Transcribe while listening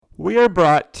We are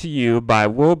brought to you by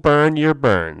We'll Burn Your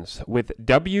Burns. With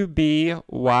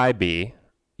WBYB,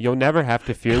 you'll never have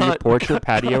to fear your porch or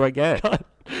patio again.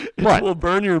 What? We'll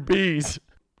burn your bees.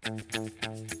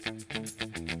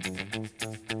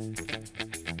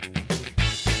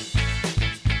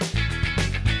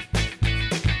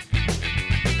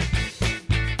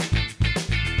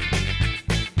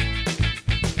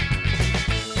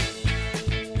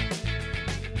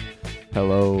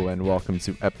 Hello and welcome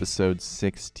to episode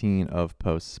 16 of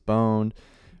Postponed.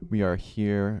 We are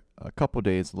here a couple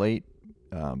days late,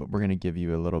 but we're going to give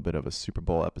you a little bit of a Super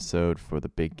Bowl episode for the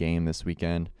big game this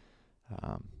weekend.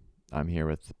 I'm here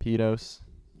with Pedos.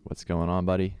 What's going on,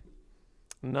 buddy?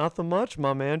 Nothing much,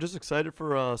 my man. Just excited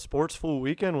for a sports full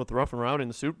weekend with Rough and Rowdy and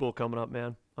the Super Bowl coming up,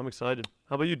 man. I'm excited.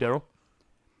 How about you, Daryl?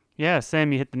 Yeah,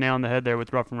 Sam, you hit the nail on the head there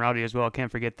with Rough and Rowdy as well.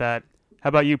 Can't forget that. How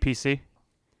about you, PC?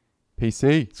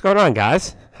 PC. What's going on,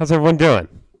 guys? How's everyone doing?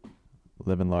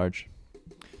 Living large.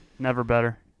 Never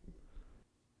better.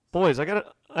 Boys, I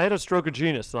had a stroke of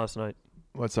genius last night.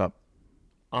 What's up?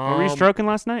 Were you stroking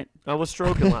last night? I was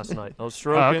stroking last night. I was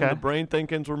stroking. okay. The brain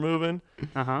thinkings were moving.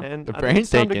 Uh-huh. And The I brain think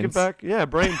it's time to thinkings? get back. Yeah,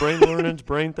 brain learnings,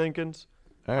 brain thinkings.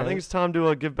 All I right. think it's time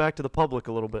to give back to the public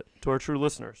a little bit, to our true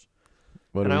listeners.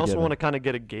 What And are I we also getting? want to kind of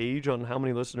get a gauge on how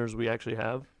many listeners we actually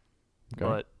have. Okay.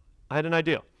 But I had an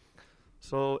idea.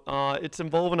 So it's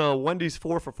involving a Wendy's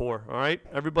 4 for 4, all right?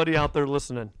 Everybody out there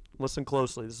listening, listen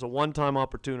closely. This is a one-time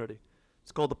opportunity.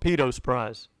 It's called the Pedos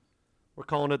Prize. We're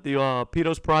calling it the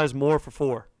Pedos Prize More for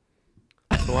 4.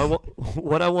 So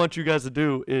what I want you guys to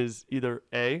do is either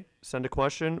A, send a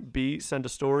question, B, send a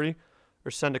story, or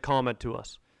send a comment to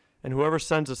us. And whoever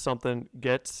sends us something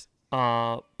gets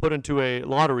put into a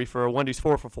lottery for a Wendy's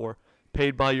 4 for 4,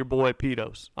 paid by your boy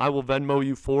Pedos. I will Venmo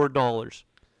you $4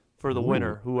 for the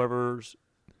winner, whoever's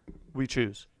we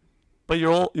choose. But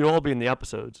you'll all be in the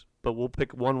episodes, but we'll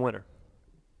pick one winner.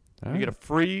 All You get a right.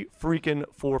 free freaking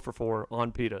 4 for 4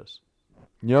 on Pedos.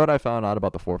 You know what I found out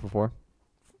about the 4 for 4?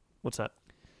 What's that?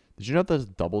 Did you know the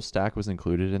double stack was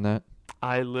included in that?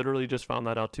 I literally just found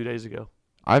that out 2 days ago.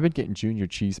 I've been getting junior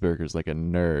cheeseburgers like a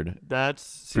nerd. I've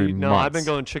been months.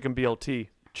 going chicken BLT.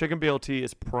 Chicken BLT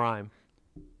is prime.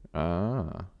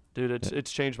 Ah. Dude,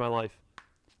 it's changed my life.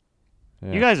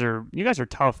 Yeah. You guys are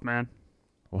tough, man.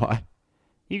 Why?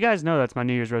 You guys know that's my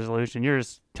New Year's resolution. You're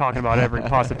just talking about every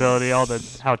possibility,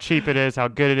 how cheap it is, how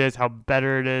good it is, how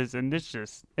better it is, and it's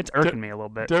irking me a little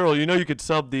bit. Daryl, you know you could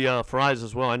sub the fries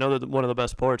as well. I know they're one of the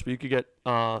best parts, but you could get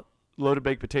loaded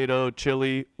baked potato,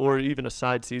 chili, or even a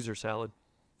side Caesar salad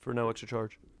for no extra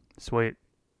charge. Sweet.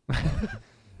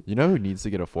 You know who needs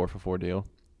to get a 4 for 4 deal?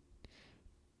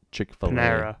 Chick-fil-A.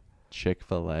 Panera.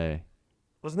 Chick-fil-A.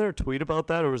 Wasn't there a tweet about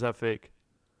that, or was that fake?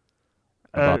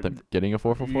 About them getting a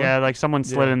 4 for 4? Yeah, like someone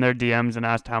slid Yeah. in their DMs and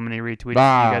asked how many retweets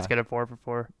Ah. you guys get a 4 for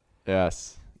 4.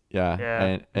 Yes. Yeah.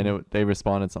 Yeah. And they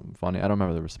responded something funny. I don't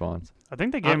remember the response. I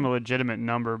think they gave him a legitimate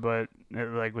number, but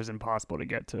it was impossible to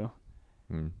get to.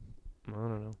 Hmm. I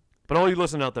don't know. But all you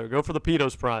listen out there, go for the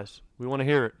Pedos Prize. We want to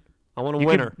hear it. I want a You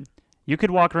winner. You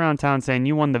could walk around town saying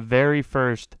you won the very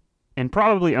first and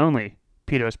probably only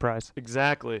Pedos Prize.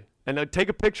 Exactly. And take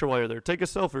a picture while you're there. Take a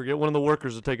selfie or get one of the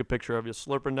workers to take a picture of you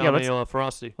slurping Yeah, down let's- the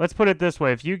Frosty. Let's put it this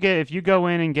way: if you go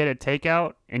in and get a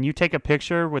takeout and you take a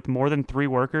picture with more than 3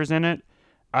 workers in it,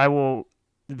 I will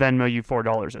Venmo you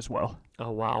 $4 as well.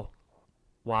 Oh, wow.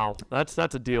 Wow. That's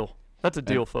a deal. That's a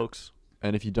deal, folks.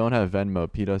 And if you don't have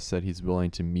Venmo, Peter said he's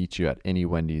willing to meet you at any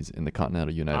Wendy's in the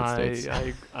continental United States.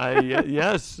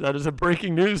 Yes, that is a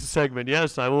breaking news segment.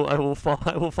 Yes, I will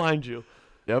find you.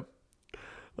 Yep.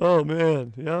 Oh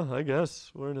man, yeah, I guess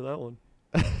we're into that one.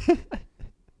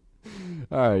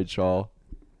 All right, Shaw.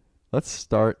 Let's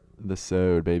start the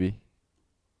sode, baby.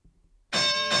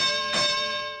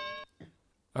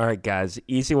 All right, guys.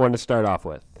 Easy one to start off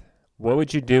with. What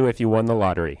would you do if you won the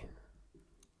lottery?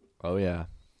 Oh, yeah.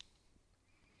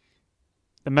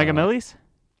 The Mega Millies?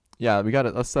 Yeah, we got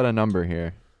it. Let's set a number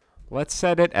here. Let's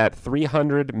set it at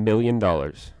 $300 million.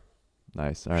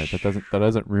 Nice. All right, that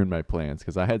doesn't ruin my plans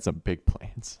because I had some big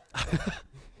plans.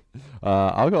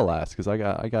 I'll go last because I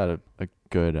got a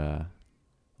good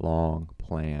long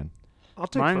plan. I'll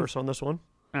take Mine- first on this one.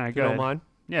 All right, If go you ahead. don't mind.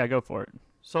 Yeah, go for it.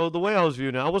 So the way I was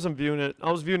viewing it, I wasn't viewing it.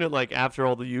 I was viewing it like after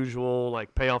all the usual,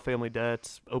 like pay off family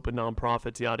debts, open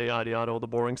nonprofits, yada yada yada, all the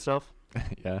boring stuff.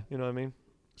 Yeah. You know what I mean?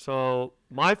 So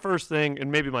my first thing,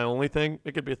 and maybe my only thing,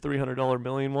 it could be a $300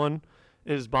 million one,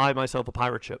 is buy myself a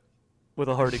pirate ship with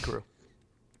a Hardy crew.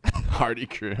 Hardy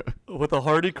crew. With a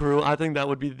Hardy crew, I think that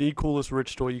would be the coolest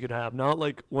rich toy you could have. Not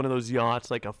like one of those yachts,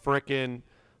 like a frickin'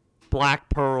 Black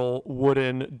Pearl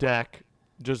wooden deck,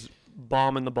 just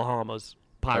bombing the Bahamas.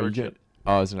 Pirate ship.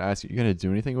 Oh, I was gonna ask you. You gonna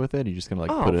do anything with it? Or you just gonna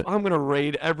like Oh, put it? I'm gonna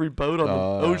raid every boat on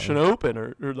the Ocean Open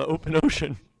or the open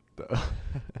ocean.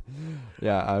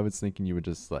 Yeah, I was thinking you would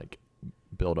just like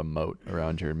build a moat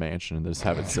around your mansion and just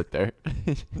have it sit there.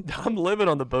 I'm living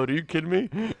on the boat. Are you kidding me?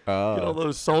 Get all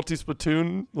those salty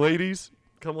spittoon ladies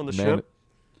come on the ship.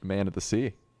 Man of the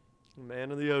sea.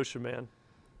 Man of the ocean, man.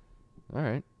 All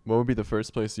right. What would be the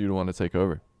first place you'd want to take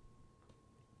over?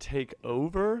 Take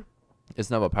over?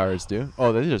 Isn't that what pirates do?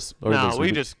 Oh, they just. No,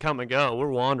 we just come and go. We're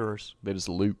wanderers. They just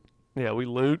loot. Yeah, we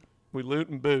loot. We loot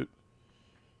and boot.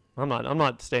 I'm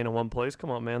not staying in one place.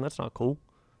 Come on, man. That's not cool.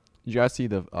 Did you guys see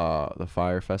the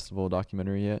Fire Festival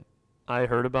documentary yet? I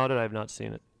heard about it. I have not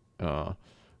seen it. It'd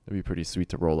be pretty sweet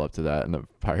to roll up to that in the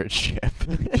pirate ship.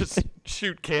 Just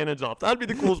shoot cannons off. That'd be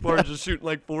the coolest part. Just shooting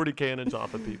like 40 cannons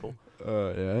off at people.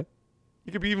 Yeah.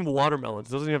 It could be even watermelons.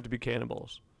 It doesn't even have to be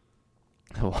cannonballs.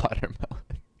 Watermelon.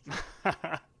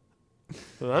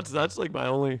 So that's like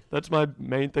that's my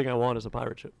main thing I want is a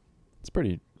pirate ship. It's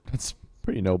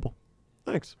pretty noble.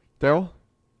 Thanks. Daryl,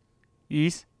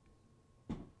 East.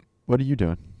 what are you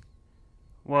doing?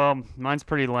 Well, mine's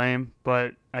pretty lame,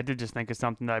 but I did just think of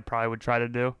something that I probably would try to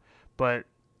do. But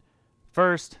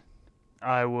first,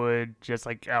 I would, just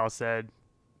like Al said,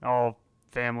 all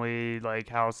family, like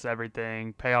house,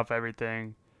 everything, pay off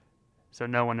everything, so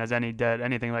no one has any debt,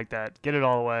 anything like that. Get it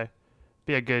all away.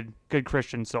 Be a good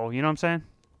Christian soul. You know what I'm saying?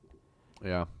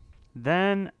 Yeah.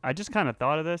 Then I just kind of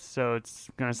thought of this, so it's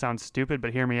going to sound stupid,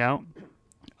 but hear me out.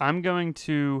 I'm going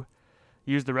to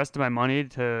use the rest of my money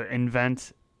to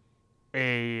invent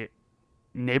a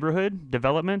neighborhood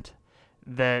development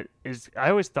that is,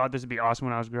 I always thought this would be awesome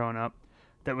when I was growing up,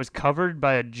 that was covered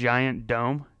by a giant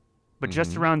dome, but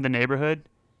just around the neighborhood,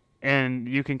 and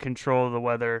you can control the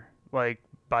weather, like,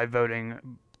 by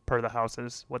voting per the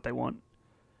houses what they want.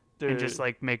 Dude, and just,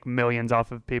 like, make millions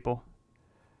off of people.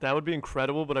 that would be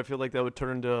incredible, but I feel like that would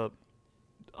turn into,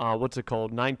 what's it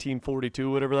called?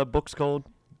 1942, whatever that book's called.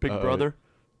 Big Brother.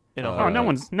 No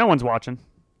one's watching.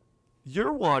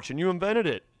 You're watching. You invented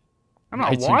it. I'm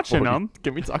not watching them.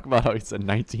 Can we talk about how he said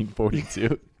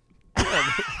 1942?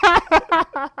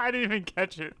 I didn't even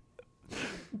catch it.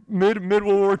 Mid World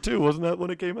War II, wasn't that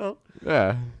when it came out?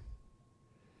 Yeah.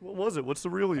 What was it? What's the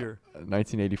real year?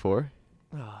 1984.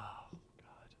 Oh, God.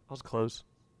 I was close.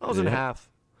 I was in half.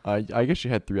 I guess you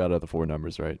had 3 out of the 4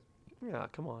 numbers right. Yeah,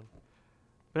 come on.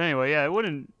 But anyway, yeah, I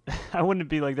wouldn't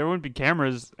be like, there wouldn't be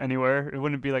cameras anywhere. It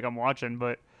wouldn't be like I'm watching,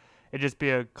 but it'd just be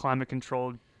a climate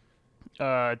controlled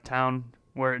town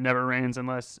where it never rains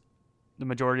unless the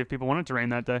majority of people want it to rain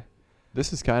that day.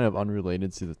 This is kind of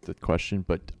unrelated to the question,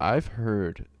 but I've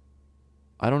heard,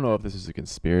 I don't know if this is a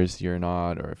conspiracy or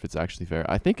not, or if it's actually fair.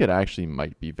 I think it actually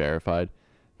might be verified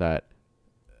that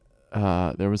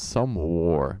there was some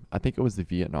war. I think it was the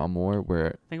Vietnam War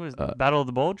where... I think it was the Battle of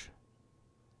the Bulge.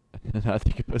 I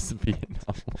think it was the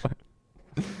Vietnam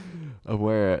War.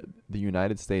 Where the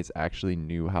United States actually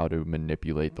knew how to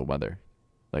manipulate the weather,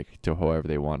 like to however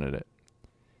they wanted it.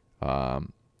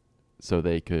 So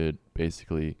they could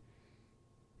basically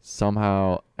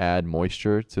somehow add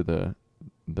moisture to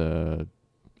the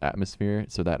atmosphere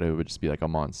so that it would just be like a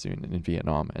monsoon in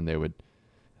Vietnam, and they would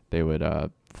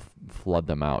flood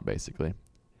them out basically.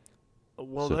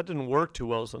 Well, So- that didn't work too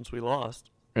well since we lost.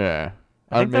 Yeah.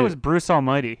 I think that was Bruce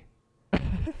Almighty.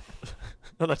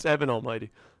 No, that's Evan Almighty.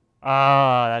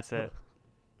 Ah, that's it.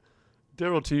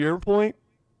 Daryl, to your point,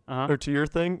 Uh-huh. or to your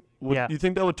thing, Yeah. you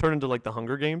think that would turn into like the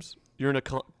Hunger Games? You're in a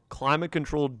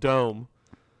climate-controlled dome,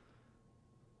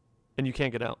 and you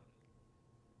can't get out.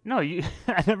 No, I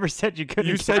never said you couldn't.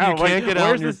 You get said you out. can't get out.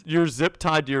 where's And this- you're zip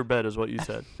tied to your bed, is what you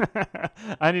said.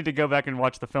 I need to go back and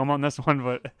watch the film on this one,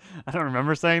 but I don't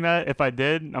remember saying that. If I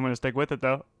did, I'm gonna stick with it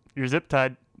though. You're zip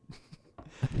tied.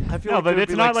 I feel No, like but it would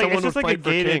it's be not like like- it's someone just would like a fight for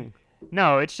gated- king.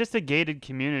 No, it's just a gated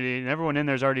community, and everyone in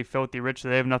there's already filthy rich, so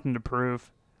they have nothing to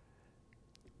prove.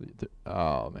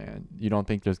 Oh man, you don't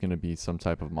think there's gonna be some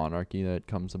type of monarchy that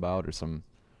comes about, or some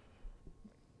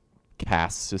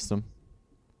caste system?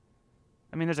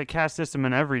 I mean, there's a caste system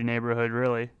in every neighborhood,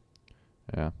 really.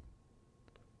 Yeah.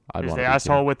 There's wanna the be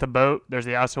asshole king. with the boat. There's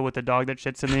the asshole with the dog that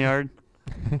shits in the yard.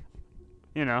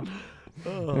 You know.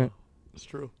 Oh, it's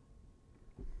true.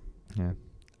 Yeah.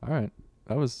 All right.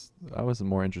 That was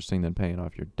more interesting than paying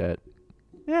off your debt.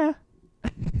 Yeah.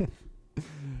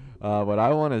 What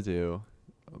I want to do,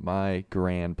 my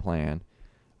grand plan,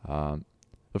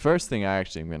 the first thing I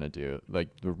actually am going to do, like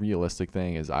the realistic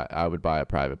thing, is I would buy a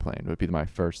private plane. It would be my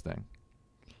first thing.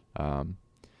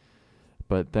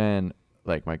 But then,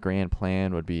 like, my grand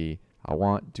plan would be I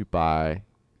want to buy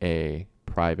a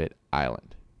private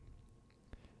island.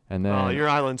 And then Oh, your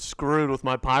island's screwed with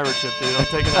my pirate ship, dude. I'm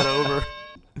taking that over.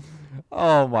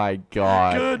 oh my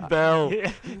god. Good bell.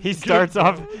 He starts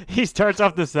off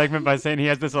the segment by saying he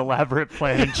has this elaborate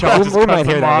plan and Sean just we cuts might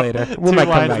hear him that off later. We 2 might come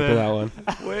lines back to in. that one.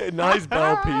 Wait, nice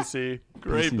bell, PC.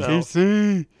 Great PC's bell.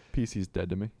 PC. PC's dead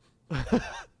to me.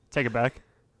 Take it back.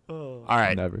 Oh. All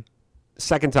right. Never.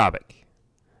 Second topic.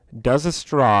 Does a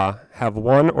straw have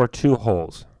 1 or 2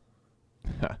 holes?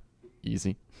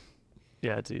 Easy.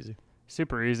 Yeah, it's easy.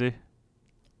 Super easy.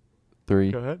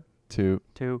 3, Go ahead. 2,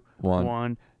 2, 1.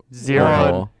 1,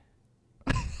 0.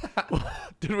 One.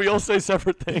 Did we all say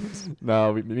separate things?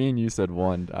 No, me and you said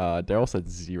 1. Daryl said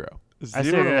 0. I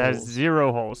said it has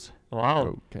 0 holes.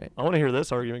 Wow. Okay. I want to hear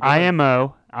this argument. Go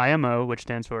ahead. IMO, which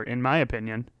stands for, in my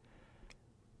opinion,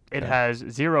 it Okay. has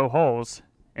 0 holes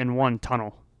and 1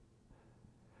 tunnel.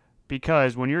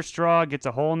 Because when your straw gets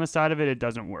a hole in the side of it, it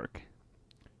doesn't work.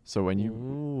 So when you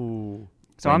Ooh.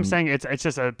 So I'm When- saying it's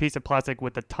just a piece of plastic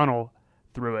with a tunnel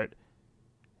through it.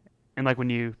 And like when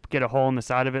you get a hole in the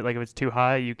side of it, like if it's too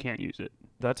high, you can't use it.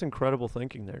 That's incredible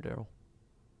thinking there, Daryl.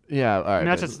 Yeah, all right. I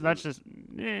mean, but, that's just.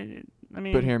 I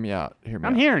mean, but hear me out. Hear me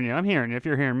I'm out. hearing you. I'm hearing you. If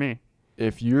you're hearing me.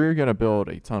 If you're going to build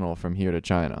a tunnel from here to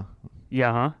China,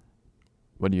 Yeah, huh?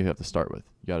 what do you have to start with?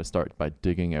 You got to start by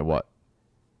digging a what?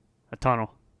 A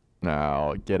tunnel.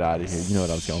 No, get out of here. You know what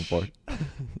I was going for.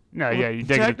 No, Well, yeah, you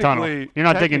dig a tunnel. technically- You're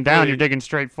not digging down. You're technically- digging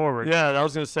straight forward. Yeah, I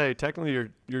was gonna say technically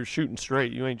you're shooting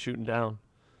straight. You ain't shooting down.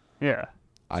 Yeah.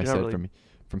 I you're said not really-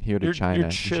 from here to you're China.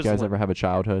 Did you guys chiseling. ever have a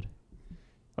childhood?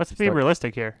 Let's You be start-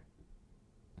 realistic here.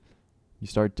 You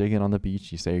start digging on the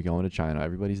beach. You say you're going to China.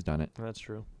 Everybody's done it. That's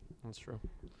true. That's true.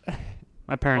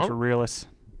 My parents Oh. were realists.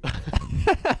 They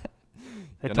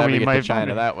You'll told never me you get might to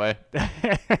China that way.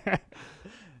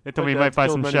 They told My me you might dad's find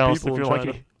killed some many shells if people you're in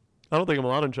lucky. China. I don't think I'm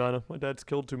allowed in China. My dad's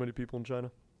killed too many people in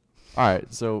China. All right,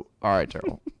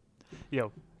 Daryl.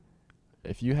 Yo,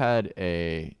 If you had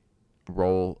a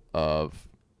roll of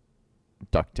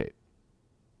duct tape,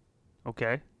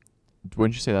 okay.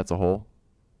 wouldn't you say that's a hole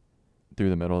through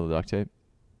the middle of the duct tape?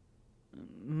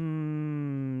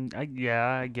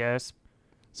 Yeah, I guess.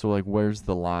 So like, where's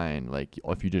the line? Like,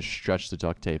 if you just stretch the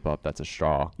duct tape up, that's a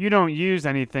straw. You don't use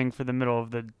anything for the middle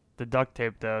of the duct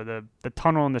tape, though. The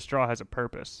tunnel in the straw has a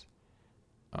purpose.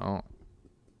 Oh,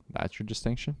 that's your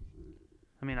distinction.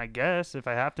 I mean, I guess if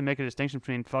I have to make a distinction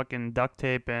between fucking duct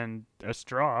tape and a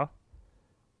straw,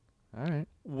 All right.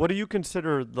 What do you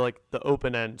consider like the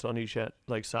open ends on each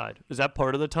side? Is that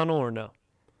part of the tunnel or no?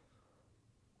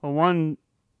 well, one.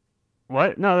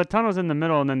 What? No, the tunnel's in the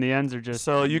middle, and then the ends are just.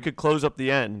 So you could close up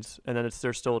the ends, and then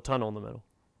there's still a tunnel in the middle.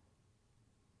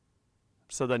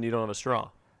 So then you don't have a straw.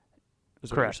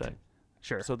 Is what Correct. you're saying.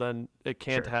 Sure. So then it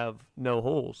can't Sure. have no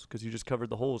holes because you just covered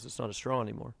the holes. It's not a straw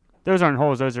anymore. Those aren't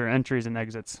holes. Those are entries and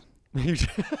exits.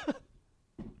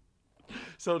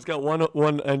 So it's got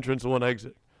one entrance and one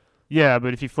exit. Yeah,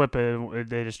 but if you flip it,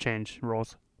 they just change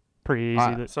roles. Pretty easy.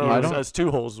 I- So I it don't- has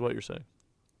 2 holes is what you're saying.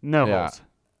 No Yeah.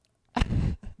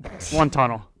 holes. One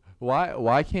tunnel.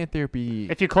 Why can't there be?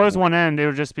 If you close one end, it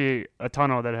would just be a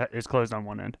tunnel that is closed on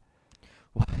one end.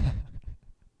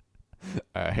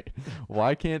 All right.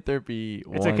 Why can't there be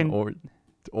It's a one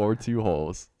or 2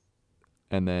 holes?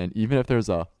 And then even if there's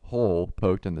a hole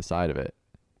poked in the side of it,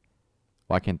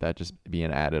 why can't that just be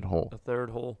an added hole? A third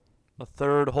hole. A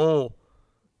third hole.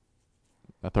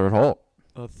 A third hole.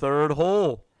 A third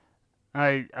hole.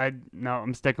 No,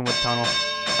 I'm sticking with tunnel.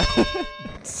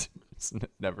 It's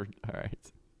never. All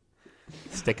right.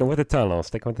 Sticking with the tunnel.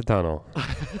 Sticking with the tunnel.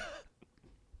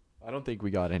 I don't think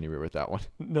we got anywhere with that one.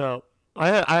 No. I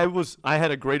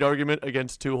had a great argument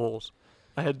against 2 holes.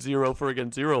 I had 0 for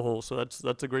against 0 holes, so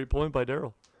that's a great point by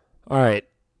Daryl. All right.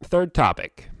 Third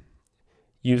topic.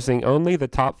 Using only the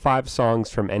top 5 songs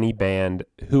from any band,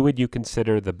 who would you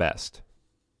consider the best?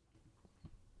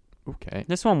 Okay.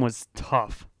 This one was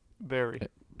tough. Very.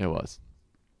 It was.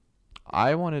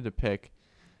 I wanted to pick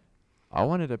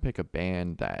a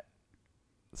band that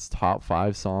its top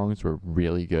 5 songs were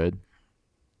really good.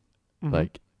 Mhm.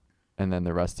 Like, and then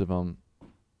the rest of them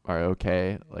are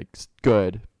okay, like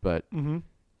good, but Mm-hmm.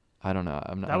 I don't know.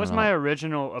 That was my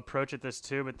original approach at this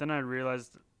too, but then I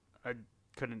realized I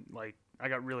couldn't, I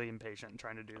got really impatient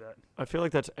trying to do that. I feel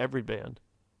like that's every band.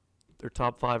 Their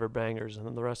top 5 are bangers, and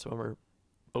then the rest of them are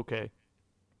okay.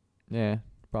 Yeah,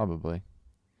 probably.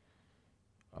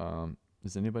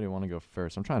 Does anybody want to go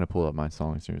first? I'm trying to pull up my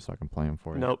songs here so I can play them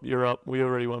for you. Nope, you're up. We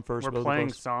already went first. We're both of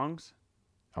playing us. songs.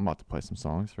 I'm about to play some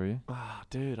songs for you. Ah,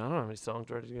 dude, I don't have any songs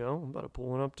ready to go. I'm about to pull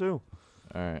one up too.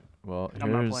 All right. Well,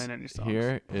 I'm not playing any songs.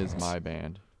 here is my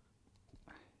band.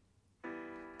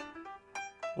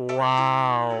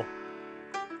 Wow.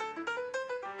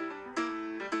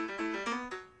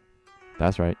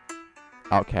 That's right.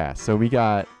 Outcast. So we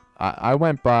got. I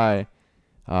went by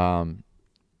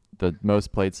the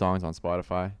most played songs on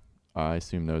Spotify. I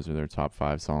assume those are their top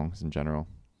 5 songs in general.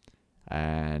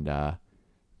 And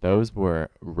those were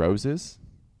Roses.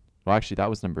 Well, actually, that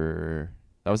was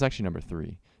actually number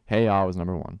 3. Hey Ya was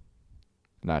number 1.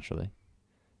 Naturally.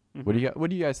 Mm-hmm. What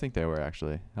do you guys think they were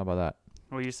actually? How about that?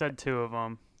 Well, you said 2 of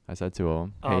them. I said 2 of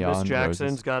them. Hey Ya Miss and Jackson's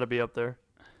Roses. got to be up there.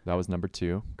 That was number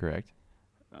 2, correct?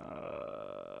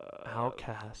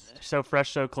 Outcast. So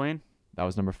Fresh, So Clean. That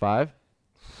was number 5.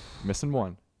 Missing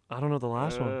 1. I don't know the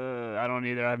last one. I don't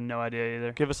either. I have no idea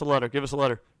either. Give us a letter. Give us a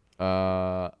letter.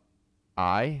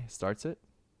 I starts it.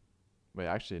 Wait,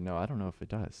 actually, no, I don't know if it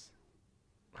does.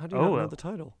 How do you not know the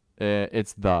title?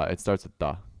 It's the. It starts with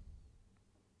the.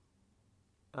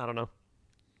 I don't know.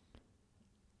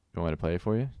 You want me to play it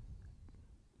for you?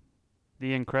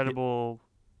 The Incredible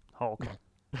Hulk.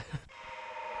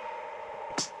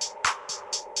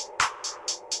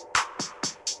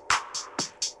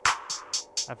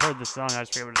 I've heard this song. I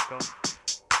just forget what it's called.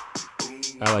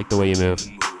 I like the way you move.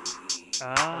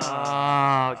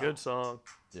 Good song.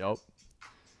 Yep.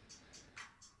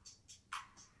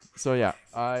 So yeah,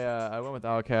 I went with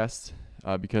Outkast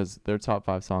because their top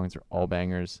 5 songs are all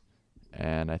bangers,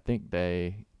 and I think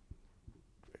they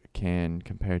can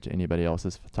compare to anybody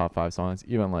else's top 5 songs,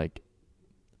 even like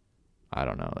I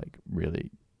don't know, like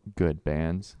really good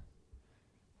bands.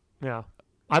 Yeah.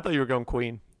 I thought you were going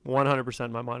Queen. 100%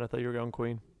 in my mind, I thought you were going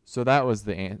Queen. So that was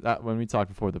that when we talked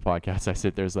before the podcast, I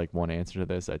said there's like one answer to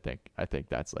this. I think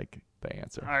that's like the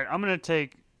answer. All right, I'm gonna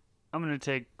take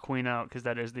Queen out because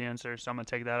that is the answer. So I'm gonna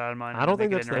take that out of mine. I don't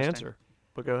think make it that's the interesting. answer.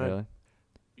 But go ahead. Really?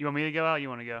 You want me to go out? You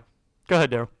want to go? Go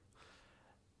ahead, Daryl.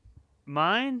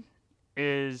 Mine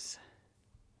is,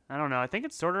 I don't know. I think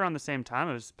it's sort of around the same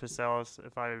time as Pacel's,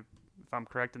 if I'm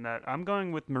correct in that. I'm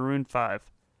going with Maroon 5.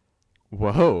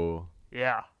 Whoa.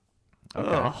 Yeah.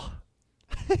 Okay.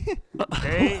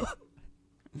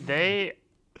 They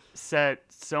set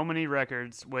so many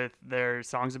records with their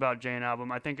Songs About Jane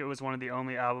album. I think it was one of the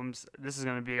only albums. This is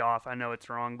going to be off. I know it's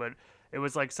wrong, but it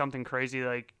was like something crazy,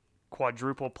 like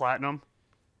quadruple platinum,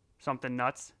 something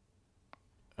nuts.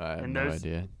 I have And no those-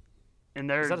 idea. And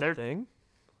Is that they're a thing?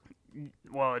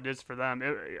 well, it is for them.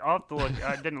 I'll have to look.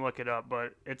 I didn't look it up,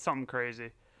 but it's something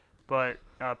crazy. But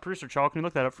producer Charles, can you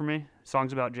look that up for me?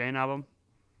 Songs About Jane album.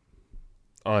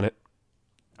 On it.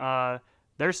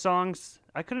 Their songs,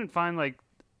 I couldn't find like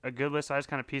a good list. So I just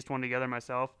kind of pieced one together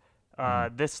myself.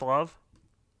 This Love,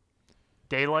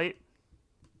 Daylight,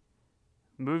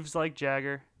 Moves Like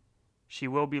Jagger, She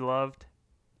Will Be Loved,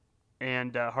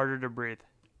 and Harder to Breathe.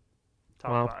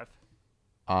 Top Wow. 5.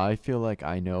 I feel like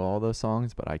I know all those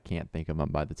songs, but I can't think of them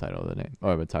by the title of the name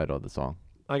or the title of the song.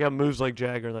 I got Moves Like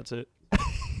Jagger, that's it.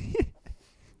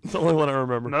 It's the only one I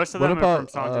remember. Most of What them are from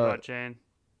about, Songs About Jane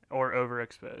or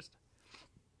Overexposed.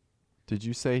 Did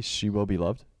you say She Will Be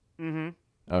Loved? Mm-hmm.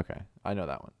 Okay, I know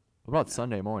that one. What about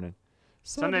Sunday Morning?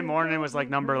 Sunday Morning was like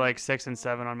number like 6 and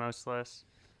 7 on most lists.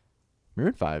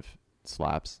 Maroon 5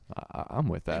 slaps. I'm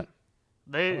with that.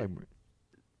 I like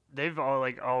They've all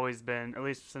like always been, at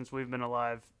least since we've been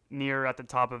alive, near at the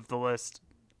top of the list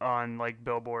on like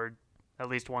Billboard, at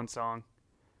least one song.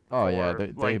 Oh yeah, for, they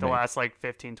like the make, last like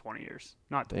 15, 20 years.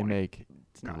 Not 20. they make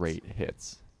It's nuts. great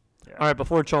hits. Yeah. All right,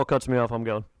 before Charles cuts me off, I'm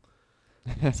going.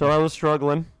 So I was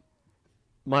struggling.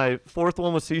 My fourth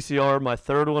one was CCR. My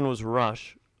third one was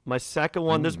Rush. My second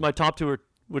one, my top 2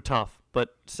 were tough,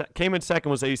 but came in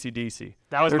second was AC/DC.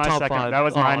 That was They're my top second. 5. That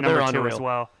was my they're number 2 as unreal.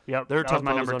 well. Yep. Their that top was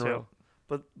my 5 was number 2. unreal.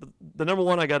 But the number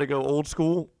 1, I got to go old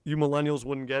school. You millennials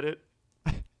wouldn't get it.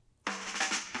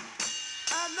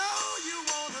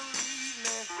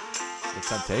 The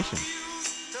Temptations.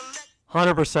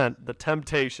 100%. The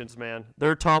Temptations, man.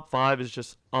 Their top 5 is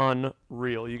just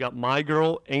unreal. You got My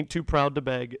Girl, Ain't Too Proud to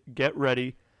Beg, Get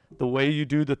Ready, The Way You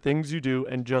Do the Things You Do,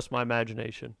 and Just My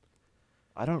Imagination.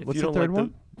 I don't. If What's you the don't third like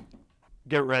one?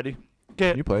 Get Ready.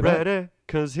 Get You play that? ready,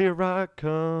 'cause here I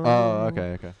come. Oh,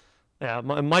 okay. Yeah,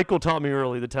 Michael taught me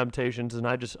early the Temptations, and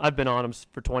I've been on them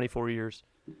for 24 years.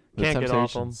 The Can't get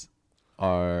off them. Temptations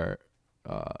are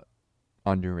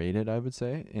underrated, I would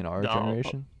say, in our No,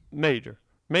 generation. Major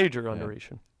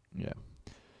underration.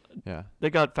 Yeah. They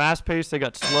got fast paced, they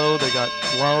got slow, they got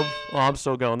love. Oh, I'm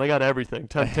still going. They got everything.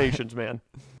 Temptations, man.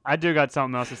 I do got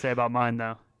something else to say about mine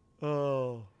though.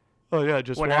 Oh yeah,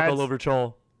 just What walk adds- all over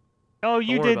Chol. Oh,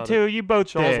 you worry did about too. You both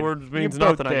Charles did. words means you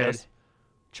nothing, both I did. guess.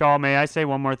 Chaw, may I say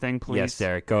one more thing, please? Yes,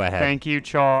 Derek. Go ahead. Thank you,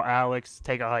 Chaw. Alex,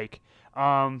 take a hike.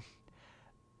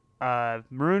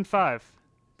 Maroon 5,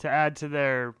 to add to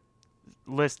their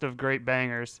list of great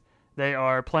bangers, they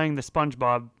are playing the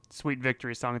SpongeBob Sweet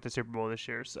Victory song at the Super Bowl this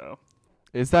year. So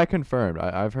Is that confirmed?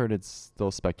 I've heard it's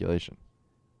still speculation.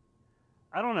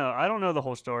 I don't know. I don't know the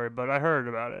whole story, but I heard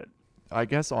about it. I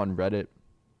guess on Reddit,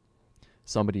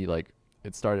 somebody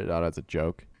it started out as a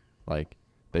joke, like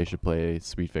they should play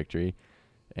Sweet Victory,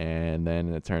 and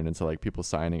then it turned into people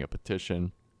signing a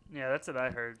petition, Yeah, that's what I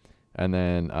heard. and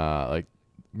then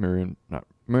Maroon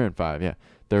 5, yeah,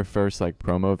 their first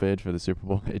promo vid for the Super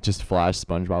Bowl, it just flashed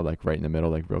SpongeBob right in the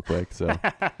middle real quick. So,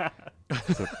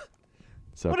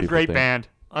 so What a people great think- band.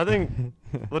 I think,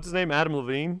 what's his name? Adam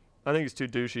Levine? I think he's too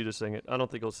douchey to sing it. I don't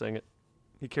think he'll sing it.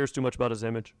 He cares too much about his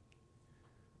image.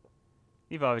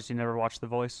 You've obviously never watched The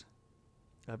Voice.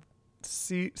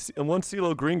 And once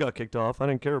CeeLo Green got kicked off, I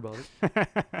didn't care about it.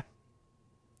 That's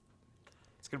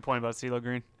a good point about CeeLo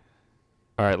Green.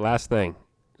 All right, last thing.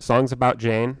 Songs About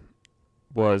Jane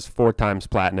was 4 times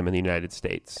platinum in the United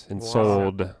States and Wow.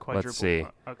 sold, Quadruple. let's see,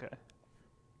 Okay.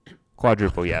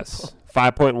 quadruple, yes.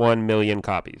 5.1 million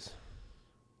copies.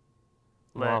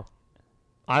 Lit. Wow.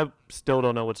 I still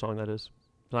don't know what song that is.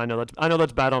 I know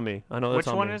that's bad on me. I know that's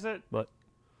Which on one me. is it? But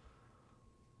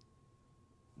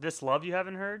This Love You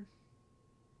haven't heard?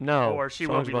 no. Or She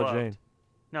Will Songs Be About Loved. Jane.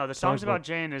 No, the Songs Songs About About-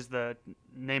 Jane is the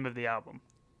name of the album.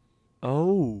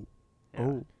 Oh. Yeah.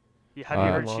 Oh. Have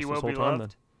you heard Lost She this Will whole Be time Loved? then.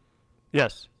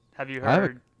 Yes. Have you I have a-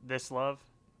 heard This Love?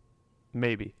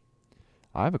 Maybe.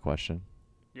 I have a question.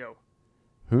 Yo,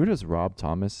 Who does Rob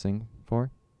Thomas sing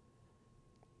for?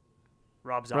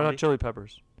 Rob Red Zombie. Hot Chili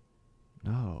Peppers.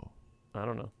 No. I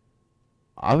don't know.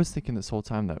 I was thinking this whole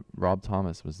time that Rob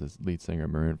Thomas was the lead singer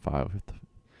of Maroon 5.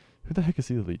 Who the heck is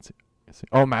he the lead singer?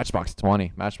 Oh, Matchbox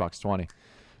 20. Matchbox 20.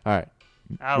 All right.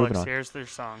 Alex, moving on. here's their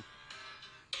song.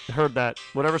 I heard that.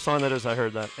 Whatever song that is, I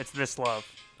heard that. It's This Love.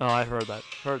 Oh, I heard that.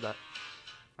 Heard that.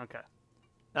 Okay.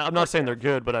 I'm not saying they're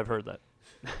good, but I've heard that.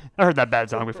 I heard that bad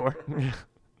song before.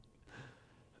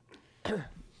 All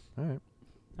right.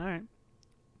 All right.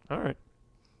 All right.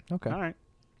 Okay. All right.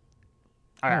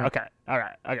 All All right. right. Okay. All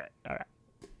right. Okay. All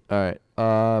right.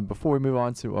 All right. Before we move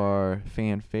on to our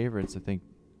fan favorites, I think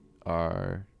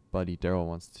our buddy Daryl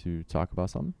wants to talk about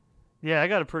something. Yeah, I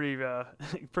got a pretty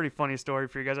pretty funny story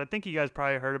for you guys. I think you guys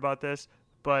probably heard about this,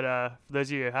 but for those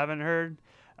of you who haven't heard,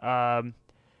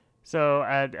 so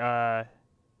at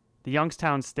the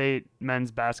Youngstown State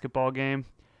men's basketball game,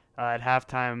 at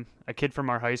halftime, a kid from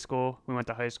our high school we went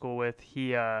to high school with,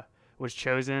 he was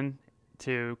chosen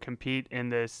to compete in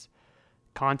this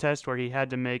contest where he had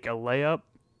to make a layup,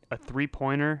 a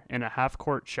three-pointer, and a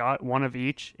half-court shot, one of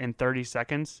each, in 30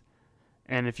 seconds.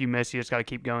 And if you miss, you just got to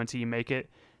keep going until you make it.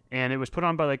 And it was put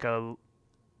on by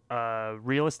a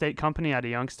real estate company out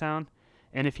of Youngstown.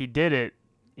 And if he did it,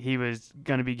 he was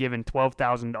going to be given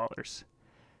 $12,000.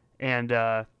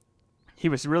 And he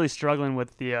was really struggling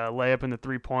with the layup and the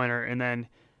three-pointer. And then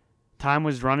time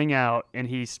was running out, and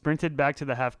he sprinted back to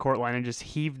the half-court line and just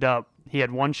heaved up. He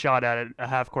had one shot at it, a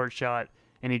half-court shot,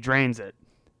 and he drains it.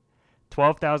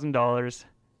 $12,000.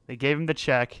 They gave him the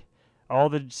check. All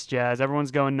the jazz.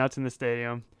 Everyone's going nuts in the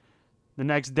stadium. The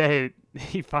next day,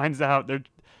 he finds out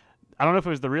I don't know if it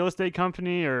was the real estate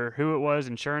company or who it was,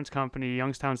 insurance company,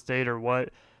 Youngstown State or what.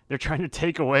 They're trying to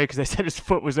take away because they said his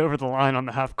foot was over the line on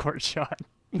the half-court shot.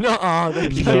 Nuh-uh, they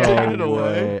keep taking it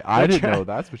away. I didn't trying- know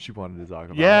that's what you wanted to talk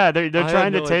about. Yeah, they're I had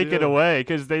trying to no take it idea. away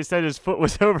because they said his foot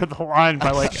was over the line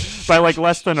by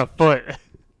less than a foot.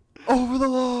 Over the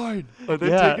line. Are they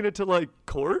Yeah. taking it to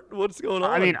court? What's going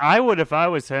on? I mean, I would if I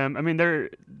was him. I mean, there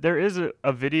is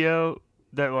a video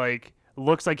that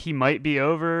looks like he might be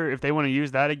over if they want to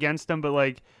use that against him, but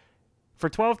for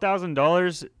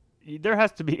 $12,000, there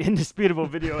has to be indisputable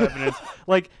video evidence.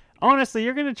 Honestly,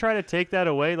 you're gonna try to take that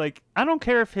away. I don't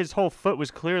care if his whole foot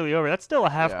was clearly over. That's still a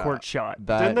half-court shot.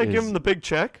 didn't they give him the big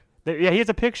check? Yeah, he has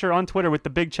a picture on Twitter with the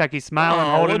big check. He's smiling,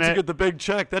 Oh, holding once you it. get the big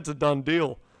check, that's a done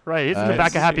deal. Right, he's in the That's-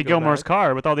 back of Happy You go Gilmore's back.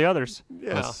 car with all the others.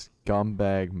 Yeah. a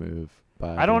scumbag move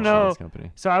by I don't the insurance know.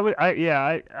 company. So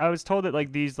I was told that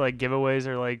these giveaways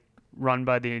are run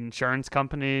by the insurance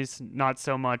companies, not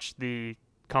so much the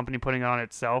company putting it on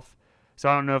itself. So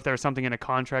I don't know if there was something in a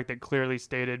contract that clearly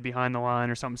stated behind the line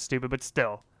or something stupid, but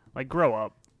still, grow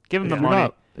up. Give him the If you're money.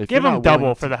 not- if Give you're him not double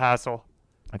willing for to- the hassle.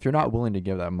 If you're not willing to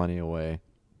give that money away,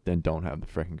 then don't have the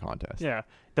freaking contest. Yeah.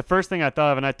 The first thing I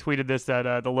thought of, and I tweeted this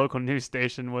at the local news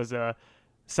station, was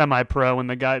semi-pro when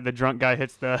the drunk guy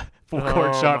hits the full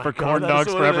court Oh shot my for God, corn that's dogs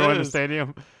what for it everyone in the is.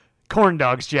 stadium. Corn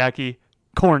dogs, Jackie.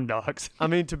 Corn dogs. I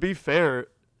mean, to be fair,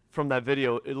 from that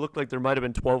video, it looked like there might have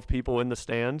been 12 people in the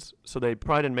stands, so they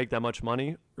probably didn't make that much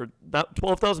money. Or that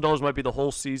 $12,000 might be the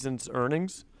whole season's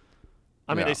earnings.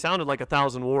 I mean, Yeah. they sounded like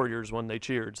 1,000 Warriors when they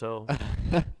cheered. So,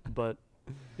 but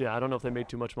yeah, I don't know if they made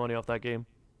too much money off that game.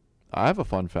 I have a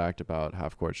fun fact about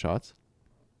half-court shots.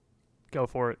 Go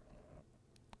for it.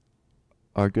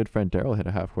 Our good friend Daryl hit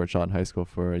a half-court shot in high school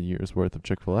for a year's worth of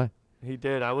Chick-fil-A. He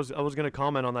did. I was going to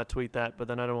comment on that tweet but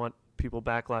then I don't want people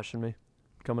backlashing me,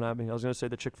 coming at me. I was going to say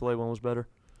the Chick-fil-A one was better.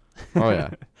 Oh,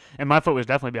 yeah. And my foot was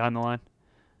definitely behind the line.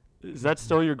 Is that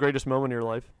still your greatest moment in your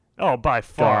life? Oh, by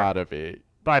far. Gotta be.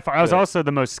 By far. I was Yeah. also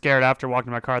the most scared after walking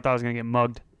to my car. I thought I was going to get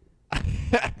mugged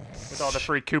with all the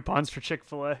free coupons for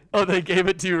Chick-fil-A. Oh, they gave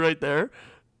it to you right there?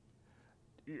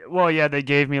 Well, yeah, they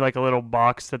gave me like a little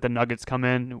box that the Nuggets come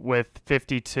in with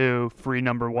 52 free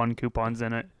number 1 coupons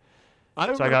in it. I So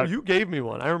I remember got- you gave me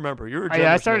one. I remember. You're a I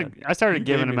generous started man. I started You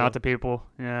giving gave them me out one. to people.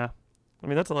 Yeah. I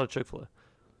mean, that's a lot of Chick-fil-A.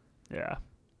 Yeah.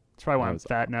 That's probably why That I'm was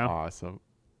fat now. Awesome.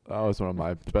 That was one of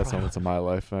my best moments of my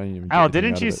life. I didn't even get Al, anything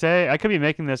didn't out you of it. say, I could be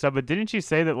making this up, but didn't you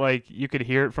say that like you could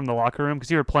hear it from the locker room because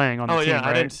you were playing on the Oh, team, yeah, right?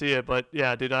 I didn't see it, but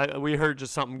yeah, dude, we heard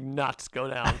just something nuts go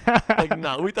down. Like,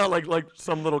 no, we thought like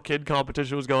some little kid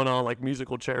competition was going on, like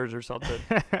musical chairs or something.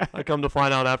 I come to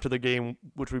find out after the game,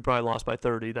 which we probably lost by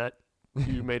 30, that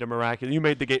you made a miraculous. You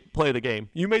made the play the game.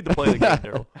 You made the play of the game,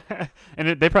 Daryl.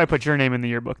 And they probably put your name in the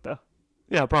yearbook though.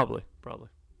 Yeah, probably.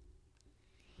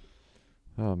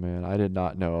 Oh, man. I did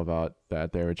not know about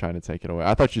that. They were trying to take it away.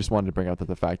 I thought you just wanted to bring up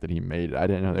the fact that he made it. I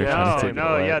didn't know they were trying to take it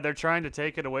away. Yeah, they're trying to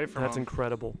take it away from That's him.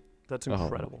 incredible. That's Oh, my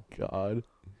incredible. God.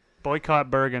 Boycott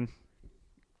Bergen.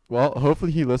 Well,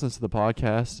 hopefully he listens to the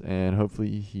podcast, and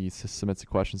hopefully he submits a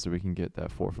question so we can get that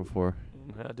 4 for 4.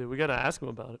 Yeah, dude, we got to ask him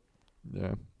about it.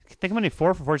 Yeah. Think how many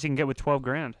 4-for-4s you can get with 12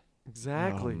 grand.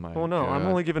 Exactly. Oh, my Oh, no, I'm God.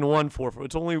 only giving one 4 for.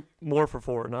 It's only more for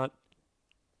 4, not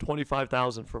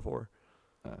 25,000 for 4.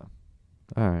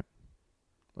 All right.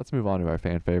 Let's move on to our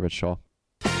fan favorites, Shaw.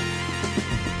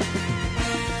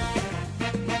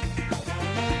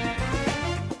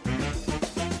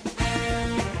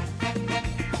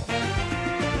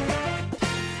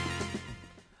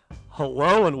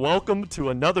 Hello and welcome to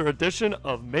another edition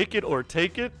of Make It or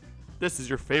Take It. This is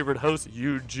your favorite host,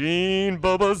 Eugene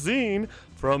Bobazine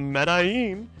from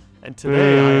Medellin. And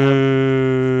today I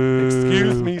have...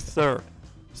 Excuse me, sir.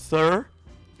 Sir,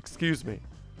 excuse me.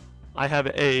 I have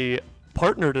a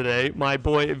partner today, my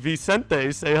boy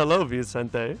Vicente. Say hello,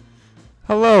 Vicente.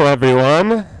 Hello,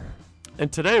 everyone.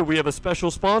 And today we have a special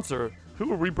sponsor.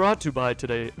 Who are we brought to by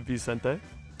today, Vicente?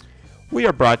 We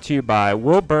are brought to you by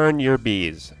We'll Burn Your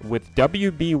Bees. With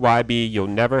WBYB, you'll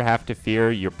never have to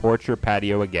fear your porch or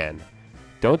patio again.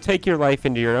 Don't take your life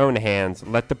into your own hands.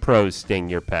 Let the pros sting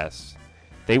your pests.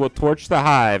 They will torch the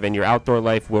hive and your outdoor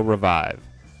life will revive.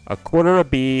 A quarter a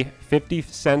bee, 50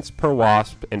 cents per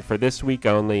wasp, and for this week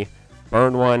only,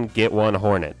 burn one, get one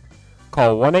hornet.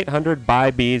 Call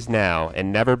 1-800-BUY-BEES now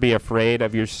and never be afraid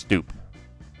of your stoop.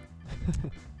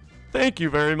 Thank you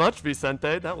very much,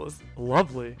 Vicente. That was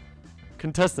lovely.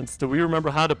 Contestants, do we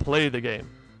remember how to play the game?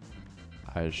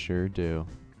 I sure do.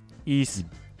 East.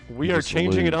 We You are just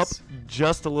changing it up lose.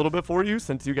 just a little bit for you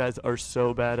since you guys are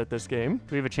so bad at this game. Do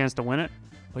we have a chance to win it?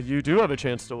 But you do have a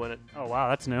chance to win it. Oh, wow,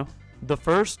 that's new. The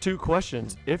first 2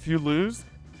 questions, if you lose,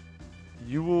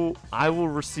 I will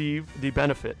receive the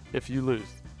benefit if you lose.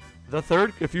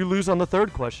 If you lose on the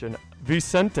third question,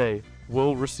 Vicente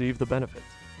will receive the benefit.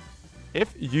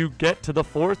 If you get to the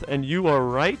fourth and you are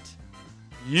right,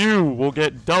 you will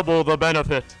get double the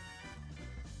benefit.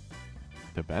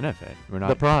 The benefit. We're not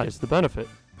The prize, the benefit.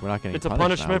 We're not getting It's a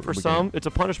punished punishment now. for We're some. It's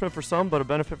a punishment for some, but a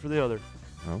benefit for the other.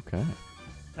 Okay.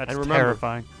 That's And remember-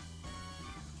 terrifying.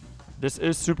 This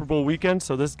is Super Bowl weekend,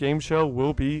 so this game show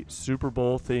will be Super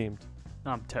Bowl themed.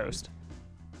 I'm toast.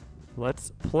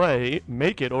 Let's play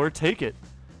Make It or Take It.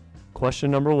 Question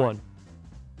number 1.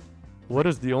 What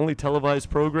is the only televised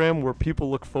program where people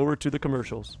look forward to the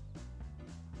commercials?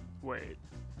 Wait.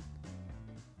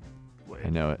 I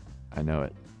know it. I know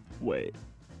it. Wait.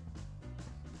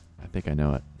 I think I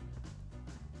know it.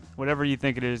 Whatever you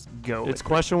think it is, go. It's with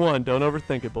question 1. Don't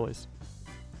overthink it, boys.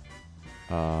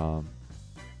 The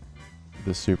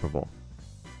Super Bowl.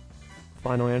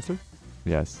 Final answer?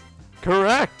 Yes.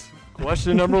 Correct.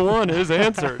 Question number 1 is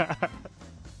answered.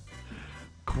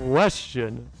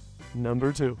 Question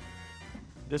number 2.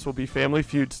 This will be Family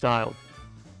Feud styled.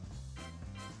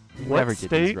 You What never get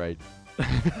these state- right.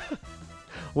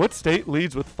 What state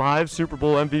leads with 5 Super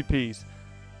Bowl MVPs?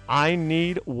 I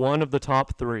need one of the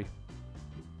top 3.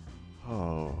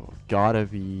 Oh, gotta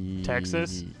be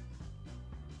Texas?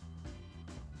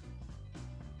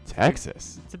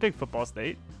 Texas. It's a big football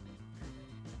state.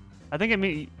 I think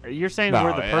you're saying No,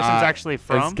 where the person's actually It's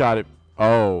from, got it.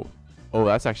 Oh,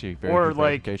 that's actually a very Or, good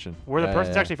like, clarification. where the Yeah,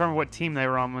 person's yeah, actually from, or what team they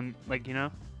were on when, like, you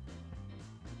know?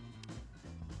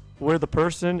 Where the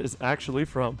person is actually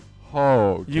from.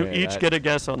 Oh, You each get a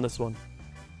guess on this one.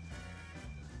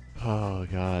 Oh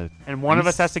God. And one of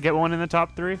us has to get one in the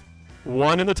top 3?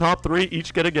 One in the top 3,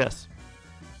 each get a guess.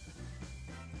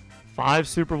 5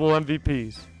 Super Bowl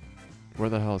MVPs. Where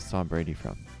the hell is Tom Brady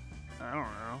from? I don't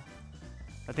know.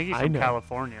 I think he's I from know.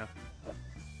 California.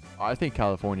 I think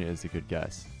California is a good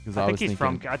guess because I I think was he's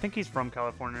thinking, from. I think he's from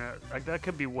California. Like, that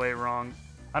could be way wrong.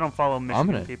 I don't follow Michigan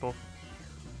gonna- people.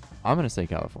 I'm gonna say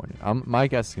California. My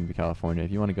guess is gonna be California.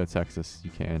 If you want to go Texas,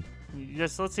 you can.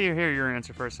 Just let's hear your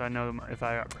answer first, so I know if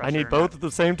I got pressure. I need or both not. at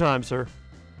the same time, sir.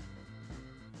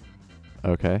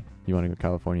 Okay. You want to go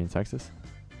California and Texas?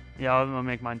 Yeah, I'm gonna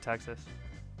make mine Texas.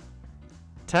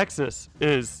 Texas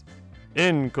is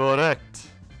incorrect.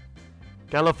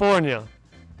 California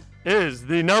is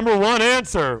the number 1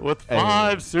 answer with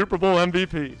 5 Hey. Super Bowl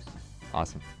MVPs.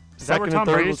 Awesome. Is that where Second Tom and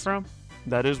third Brady's was- from?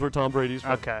 That is where Tom Brady's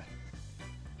from. Okay.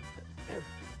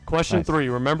 Question Nice. 3.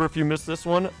 Remember, if you missed this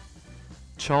one,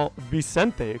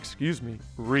 Vicente,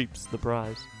 reaps the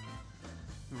prize.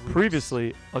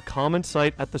 Previously, a common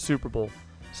sight at the Super Bowl,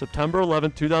 September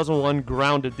 11, 2001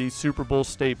 grounded these Super Bowl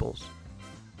staples.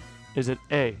 Is it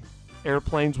A,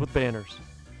 airplanes with banners,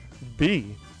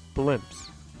 B, blimps,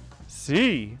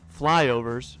 C,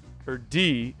 flyovers, or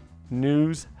D,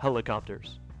 news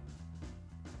helicopters?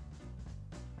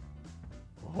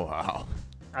 Wow.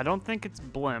 I don't think it's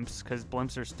blimps because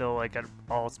blimps are still like at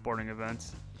all sporting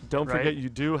events. Don't Right. forget, you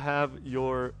do have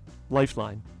your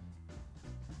lifeline.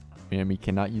 And we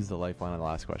cannot use the lifeline on the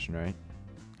last question, right?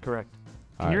 Correct.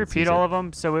 Can you repeat all of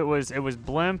them? So it was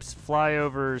blimps,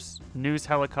 flyovers, news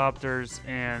helicopters,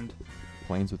 and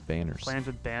planes with banners? planes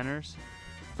with banners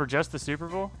for just the Super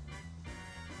Bowl?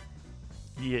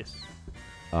 Yes.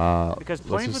 Because let's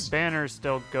planes just- with banners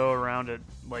still go around at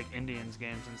like Indians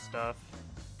games and stuff.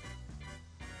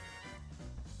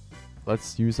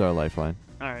 Let's use our lifeline.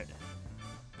 All right.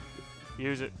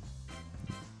 Use it.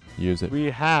 Use it. We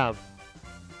have.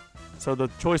 So the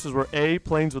choices were A,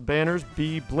 planes with banners,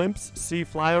 B, blimps, C,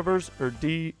 flyovers, or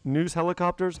D, news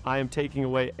helicopters. I am taking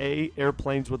away A,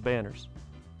 airplanes with banners.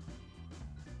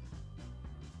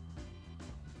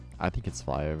 I think it's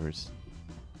flyovers.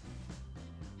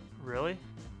 Really?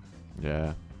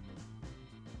 Yeah.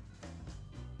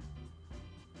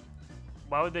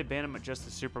 Why would they ban them at just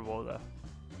the Super Bowl though?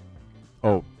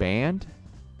 Oh, banned?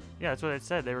 Yeah, that's what it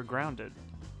said. They were grounded.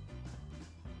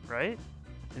 Right?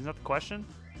 Isn't that the question?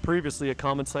 Previously a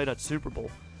common sight at Super Bowl,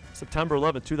 September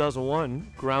 11,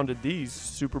 2001 grounded these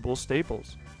Super Bowl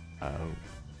staples.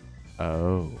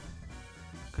 Oh.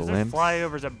 Because there's Blimps.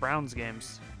 flyovers at Browns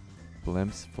games.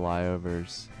 Blimps,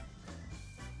 flyovers,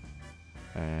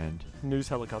 and News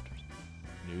helicopters.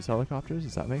 news helicopters?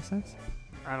 Does that make sense?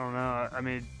 I don't know. I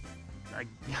mean,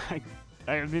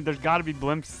 I mean, there's got to be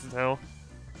blimps still.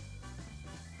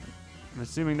 I'm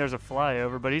assuming there's a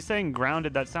flyover, but he's saying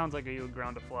grounded. That sounds like you would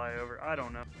ground a flyover. I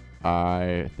don't know.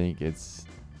 I think it's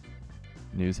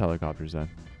news helicopters then.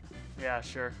 Yeah,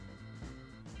 sure.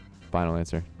 Final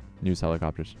answer. News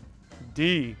helicopters.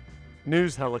 D,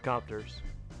 news helicopters.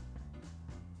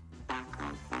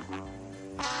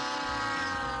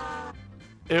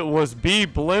 It was B,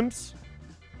 blimps.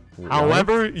 What?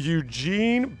 However,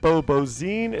 Eugene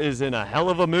Bobozine is in a hell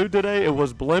of a mood today. It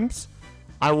was blimps.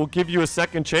 I will give you a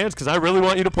second chance because I really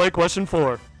want you to play question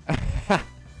 4.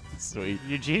 Sweet.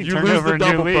 Eugene You turned lose over the a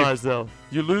new double leaf. prize, though.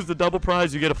 You lose the double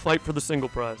prize, you get a fight for the single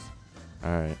prize.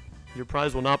 All right. Your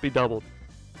prize will not be doubled.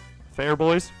 Fair,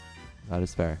 boys? That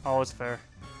is fair. All is fair.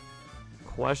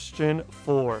 Question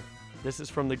 4. This is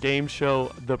from the game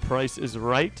show The Price is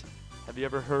Right. Have you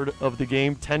ever heard of the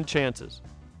game 10 Chances?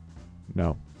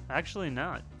 No. Actually,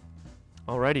 not.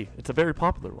 Alrighty, it's a very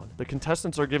popular one. The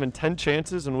contestants are given 10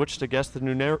 chances in which to guess the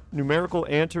numerical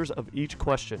answers of each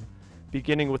question,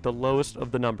 beginning with the lowest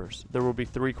of the numbers. There will be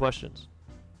 3 questions.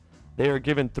 They are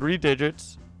given 3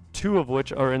 digits, 2 of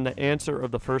which are in the answer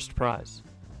of the first prize.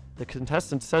 The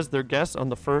contestant says their guess on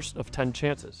the first of 10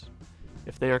 chances.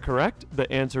 If they are correct,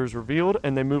 the answer is revealed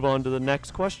and they move on to the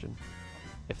next question.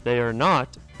 If they are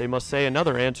not, they must say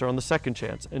another answer on the second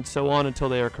chance, and so on until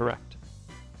they are correct.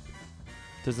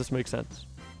 Does this make sense?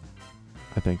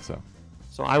 I think so.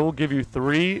 So I will give you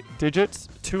 3 digits.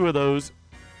 2 of those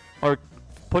are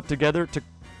put together to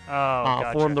Oh,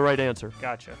 gotcha. form the right answer.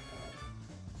 Gotcha.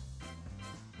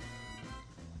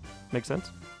 Make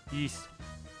sense? Yes.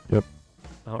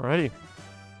 Alrighty.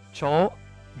 Chal,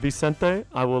 Vicente,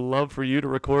 I would love for you to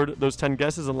record those 10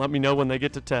 guesses and let me know when they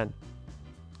get to 10.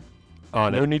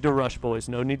 On No need to rush, boys.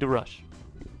 No need to rush.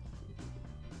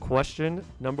 Question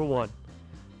number 1.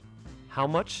 How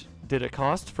much did it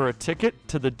cost for a ticket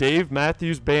to the Dave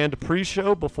Matthews Band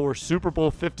pre-show before Super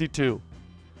Bowl 52?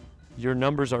 Your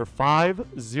numbers are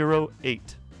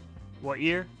 508. What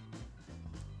year?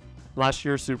 Last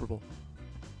year's Super Bowl.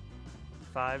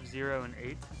 5, 0, and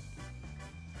 8.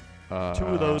 Two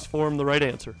of those form the right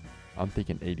answer. I'm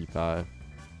thinking 85.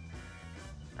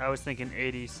 I was thinking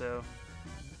 80, so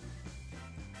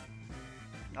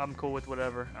I'm cool with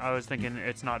whatever. I was thinking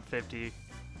it's not 50.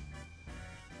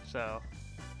 So,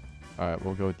 All right,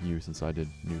 we'll go with you since I did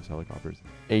news helicopters.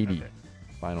 80. okay.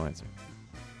 Final answer.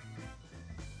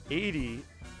 80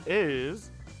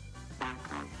 is...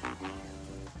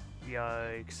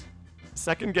 Yikes.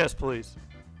 Second guess, please.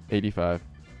 85.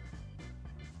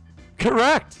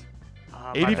 Correct.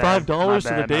 My $85 to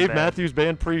the bad, Dave my bad. Matthews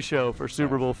Band pre-show for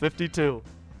Super Bowl 52.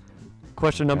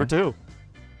 Question number Okay. 2.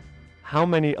 How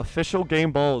many official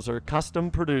game balls are custom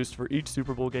produced for each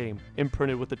Super Bowl game,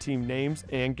 imprinted with the team names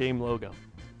and game logo?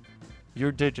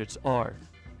 Your digits are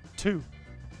 2,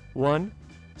 1,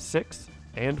 6,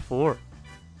 and 4.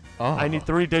 Oh. I need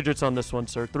 3 digits on this one,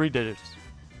 sir. 3 digits.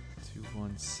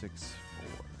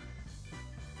 2164.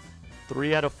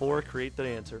 3 out of 4 create the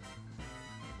answer.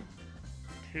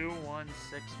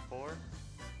 2164.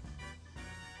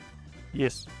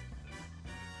 Yes.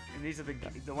 And these are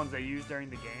the ones they use during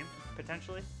the game,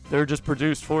 potentially? They're just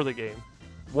produced for the game.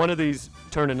 One of these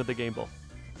turn into the game ball.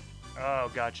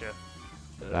 Oh, gotcha.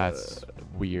 That's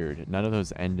weird. None of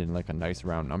those end in like a nice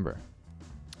round number.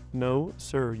 No,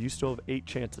 sir. You still have 8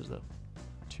 chances, though.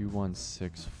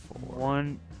 2164.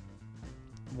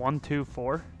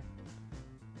 124.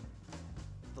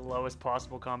 The lowest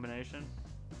possible combination.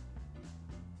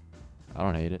 I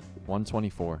don't hate it.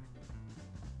 124.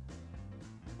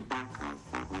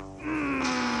 Mm.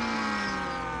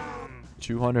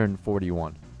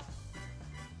 241.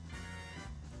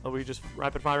 Are we just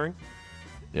rapid firing?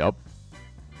 Yep.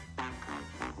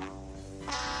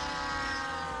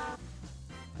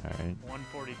 All right.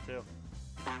 142.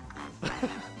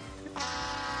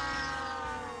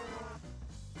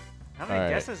 How many All right.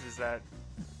 guesses is that?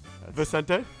 That's,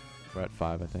 Vicente? we're at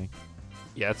 5, I think.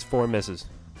 Yeah, it's 4 misses.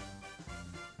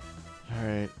 All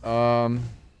right.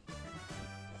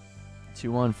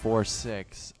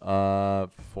 2146.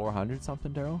 400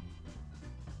 something, Daryl?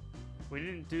 We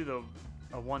didn't do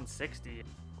a 160.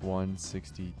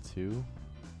 162.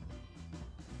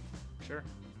 Sure.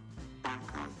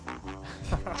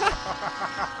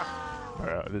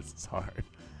 Bro, this is hard.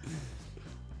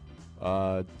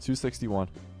 261.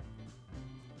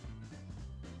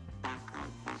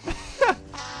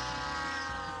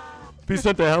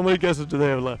 Vicente, how many guesses do they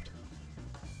have left?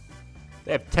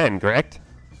 They have 10, correct?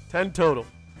 10 total.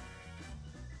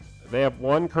 They have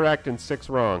 1 correct and 6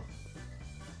 wrong.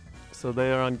 So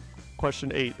they are on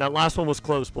question 8. That last one was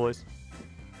close, boys.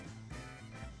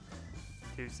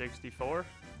 264.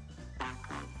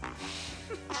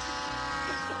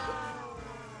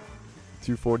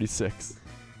 246.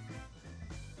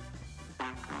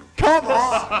 Come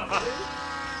on!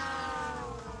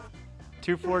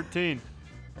 214.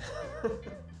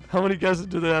 How many guesses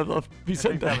do they have left, I think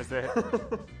Vicente? that was it.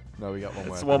 No, we got one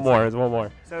more. It's one more. It's one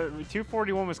more. So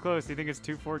 241 was close. Do you think it's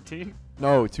 214?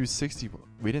 No, 260.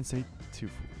 We didn't say 2.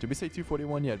 Did we say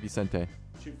 241 yet, Vicente?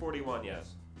 241, yes.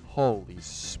 Holy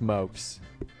smokes.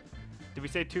 Did we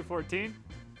say 214?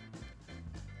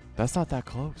 That's not that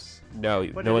close. No,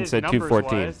 What no it one is said numbers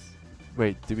 214. wise.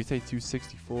 Wait, did we say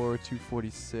 264,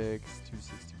 246,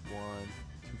 261,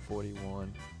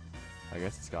 241? I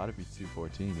guess it's got to be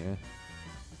 214, yeah.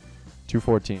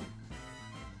 214.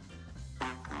 I'm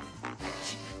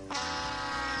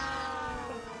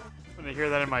gonna hear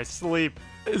that in my sleep.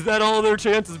 Is that all their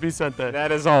chances, Vicente?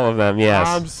 That is all of them, yes.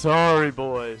 I'm sorry,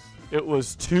 boys. It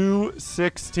was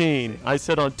 216. I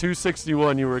said on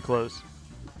 261 you were close.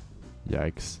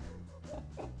 Yikes.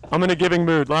 I'm in a giving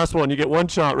mood. Last one. You get one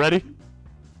shot. Ready?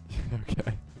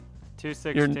 Okay.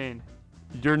 216.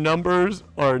 Your numbers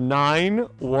are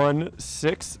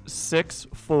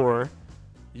 91664.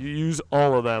 You use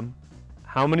all of them.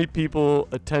 How many people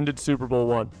attended Super Bowl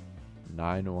 1?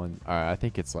 9-1. All right, I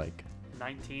think it's like,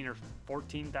 19 or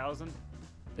 14,000.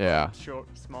 yeah. Short,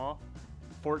 small.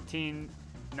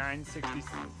 14,960.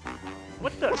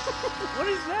 What the? What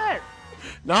is that?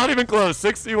 Not even close.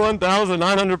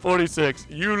 61,946.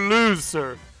 You lose,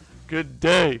 sir. Good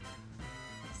day.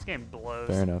 This game blows.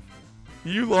 Fair enough.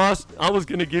 You lost. I was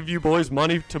going to give you boys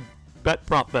money to bet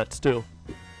prop bets, too.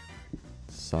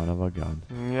 Son of a gun.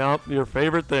 Yep, your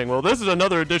favorite thing. Well, this is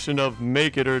another edition of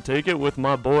Make It or Take It with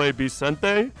my boy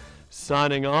Vicente.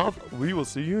 Signing off. We will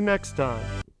see you next time.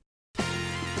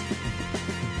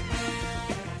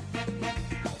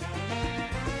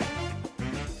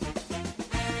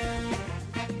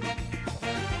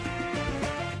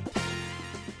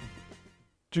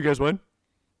 Did you guys win?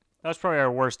 That's probably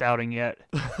our worst outing yet.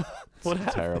 What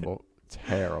happened? Terrible.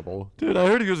 terrible. Dude, I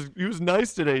heard he was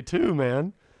nice today too,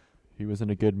 man. He was in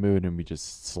a good mood, and we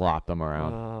just slapped him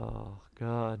around. Oh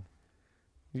God,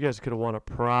 you guys could have won a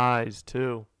prize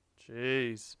too.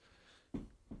 Jeez.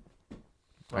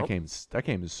 Well, That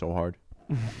game is so hard.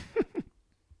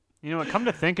 You know what? Come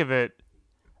to think of it,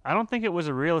 I don't think it was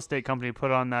a real estate company who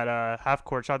put on that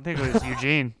half-court shot. I think it was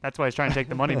Eugene. That's why he's trying to take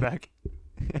the money back.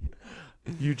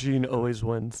 Eugene always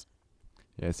wins.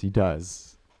 Yes, he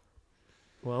does.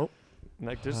 Well,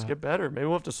 like just get better. Maybe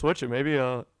we'll have to switch it. Maybe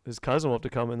his cousin will have to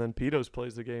come and then Petos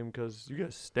plays the game because you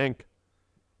guys stink.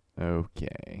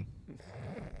 Okay.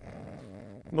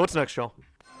 What's next, y'all?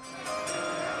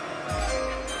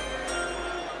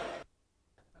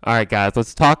 All right, guys,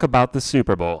 let's talk about the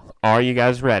Super Bowl. Are you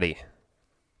guys ready?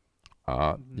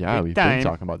 Yeah, Big we've time. been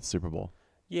talking about the Super Bowl.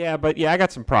 Yeah, but I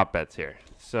got some prop bets here.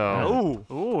 So,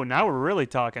 Ooh, now we're really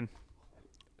talking.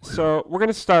 so we're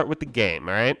gonna start with the game.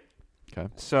 All right. Okay.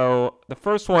 So the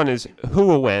first one is who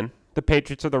will win, the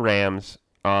Patriots or the Rams?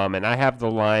 And I have the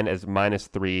line as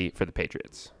 -3 for the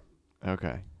Patriots.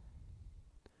 Okay.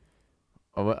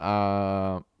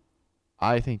 I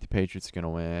think the Patriots are going to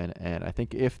win, and I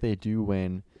think if they do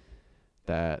win,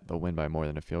 that they'll win by more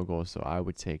than a field goal. So I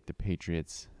would take the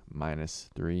Patriots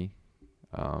 -3.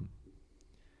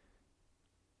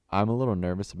 I'm a little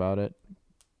nervous about it,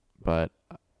 but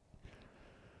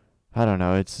I don't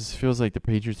know. It just feels like the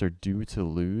Patriots are due to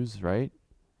lose, right?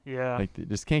 Yeah. Like they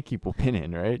just can't keep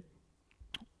winning, right?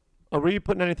 Are we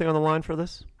putting anything on the line for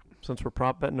this? Since we're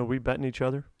prop betting, are we betting each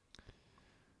other?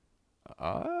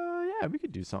 Yeah, we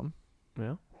could do something.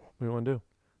 Yeah. What do you want to do?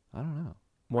 I don't know.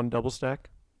 One double stack?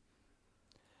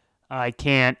 I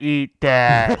can't eat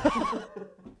that.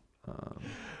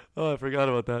 Oh, I forgot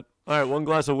about that. All right, one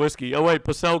glass of whiskey. Oh wait,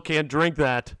 Purcell can't drink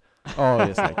that. Oh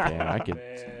yes, I can.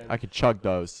 I could chug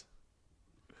those.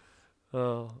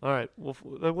 Oh, all right. Well,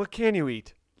 what can you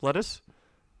eat? Lettuce?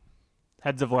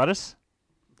 Heads of lettuce?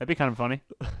 That'd be kind of funny.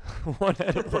 One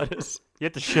head of lettuce. You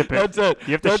have to ship it. That's it.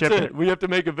 You have to That's ship it. We have to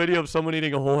make a video of someone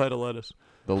eating a whole head of lettuce.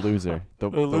 The loser. The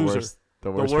loser. worst. The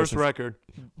The worst, worst person's record.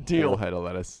 whole Deal. head of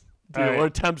lettuce. Deal. All right. Or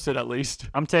attempts it at least.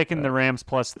 I'm taking the Rams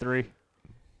 +3.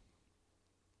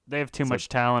 They have too So- much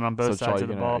talent on both so sides Charlie, of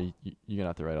the you're ball. gonna, you're gonna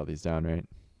have to write all these down, right?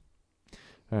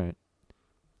 All right.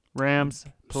 Rams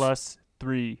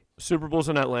 +3. Super Bowl's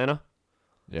in Atlanta.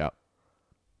 Yeah.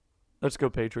 Let's go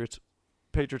Patriots.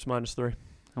 Patriots -3.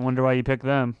 I wonder why you picked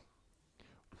them.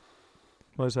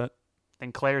 Why is that?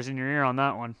 Then Claire's in your ear on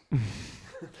that one.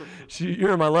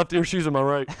 You're in my left ear, she's in my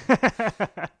right.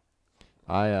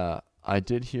 I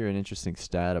did hear an interesting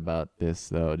stat about this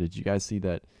though. Did you guys see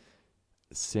that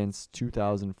since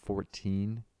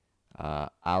 2014,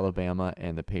 Alabama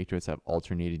and the Patriots have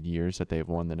alternated years that they've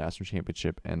won the national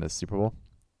championship and the Super Bowl?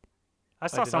 I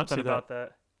saw did not something see about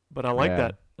that. But I like Yeah.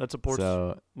 that. That supports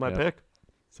So my yeah. pick.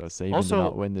 So Saban Also, did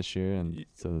not win this year, and y-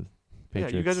 so the Yeah,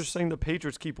 Patriots. you guys are saying the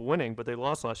Patriots keep winning, but they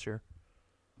lost last year.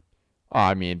 Oh,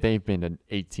 I mean, they've been to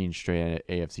 18 straight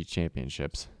AFC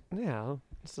championships. Yeah,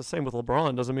 it's the same with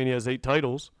LeBron. Doesn't mean he has 8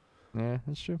 titles. Yeah,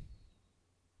 that's true.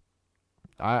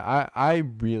 I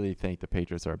really think the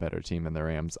Patriots are a better team than the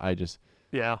Rams.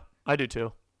 Yeah, I do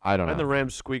too. I don't And the know.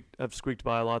 Rams have squeaked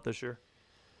by a lot this year.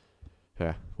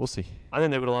 Yeah, we'll see. I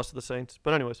think they would have lost to the Saints.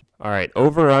 But anyways, All right,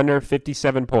 over under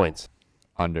 57 points.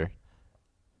 Under.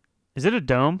 Is it a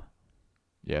dome?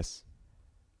 Yes.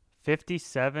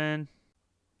 57.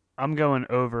 I'm going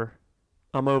over.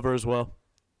 I'm over as well.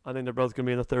 I think they're both going to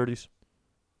be in the 30s.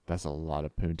 That's a lot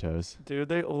of puntos. Dude,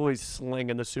 they always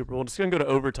sling in the Super Bowl. It's going to go to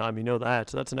overtime. You know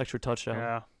that. So that's an extra touchdown.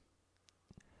 Yeah.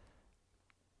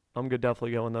 I'm good,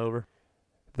 definitely going over.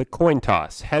 The coin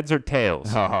toss, heads or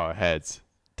tails? Oh, heads.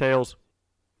 Tails.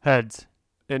 Heads.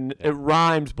 And it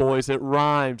rhymes, boys. It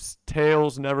rhymes.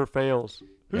 Tails never fails.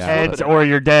 Who's Yeah. Heads flipping or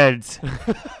your deads. it?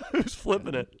 Who's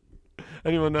flipping it?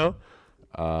 Anyone know?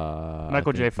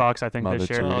 Michael J. Fox, I think, Mother this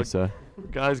year. Teresa.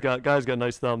 Guys got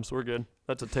nice thumbs. We're good.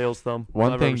 That's a tails thumb. One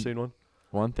if I've ever thing- seen one.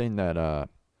 One thing that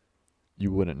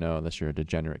you wouldn't know unless you're a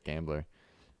degenerate gambler.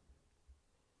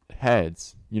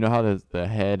 Heads. You know how the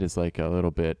head is like a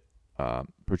little bit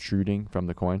protruding from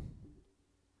the coin?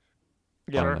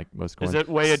 Yeah. On, like most coins. Is it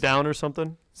weigh it down or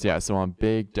something? So yeah, so on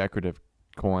big decorative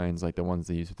coins like the ones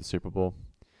they use with the Super Bowl,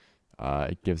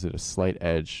 it gives it a slight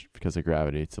edge because of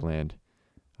gravity to land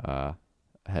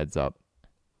heads up.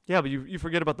 Yeah, but you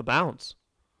forget about the bounce.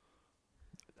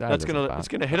 That That's doesn't gonna bounce. it's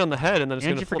gonna hit on the head and then it's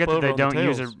And gonna you flip forget that over they on don't the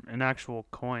use tails. an actual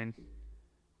coin.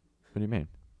 What do you mean?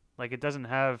 Like, it doesn't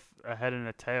have a head and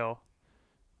a tail.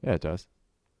 Yeah, it does.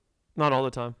 Not all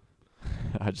the time.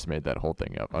 I just made that whole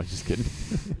thing up. I was just kidding.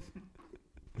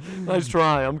 Nice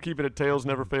try. I'm keeping it tails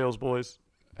never fails, boys.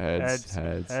 Heads.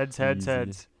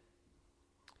 Heads.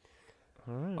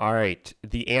 All right. All right.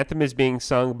 The anthem is being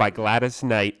sung by Gladys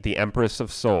Knight, the Empress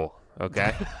of Soul.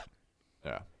 Okay.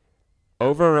 Yeah.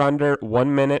 Over or under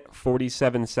 1 minute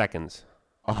 47 seconds.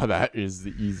 Oh, that is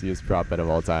the easiest prop bet of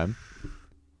all time.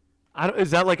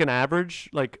 Is that like an average,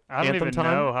 like I don't anthem even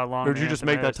time? know how long. Or did the you just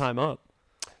anthem make that is. time up?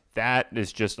 That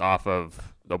is just off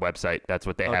of the website. That's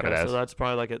what they have it Okay, as. so that's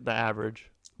probably like the average.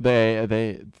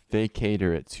 They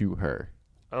cater it to her.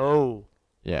 Oh.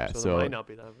 Yeah. So, So it might not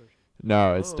be the average.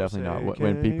 no, it's Oh, definitely say, not.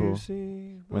 When can people you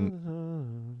see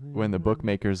when the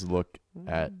bookmakers look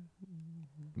at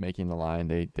making the line,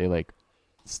 they like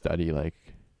study like.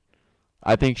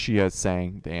 I think she has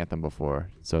sang the anthem before,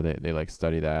 so they like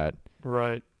study that,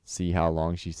 Right. see how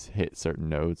long she's hit certain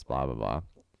notes, blah blah blah.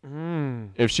 Mm.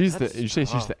 If she's That's you say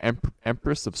she's tough. the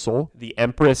Empress of Soul, The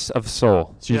Empress of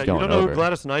Soul. she's Yeah, you going don't know over. who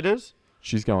Gladys Knight is?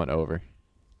 She's going over.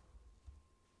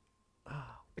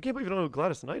 I can't believe you don't know who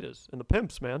Gladys Knight is. In the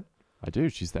Pimps, man. I do.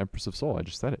 She's the Empress of Soul. I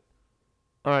just said it.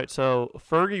 All right, so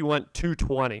Fergie went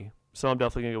 220, so I'm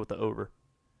definitely going to go with the over.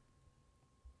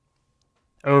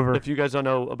 Over. If you guys don't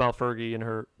know about Fergie and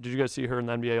her, did you guys see her in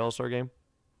the NBA All-Star game?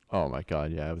 Oh my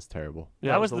God, yeah, it was terrible.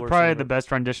 Yeah, that it was the worst probably thing the ever.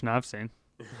 best rendition I've seen.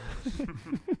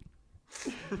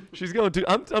 She's going to.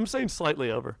 I'm saying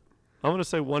slightly over. I'm going to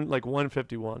say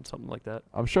 151, something like that.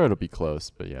 I'm sure it'll be close,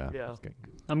 but yeah. Yeah. it's good.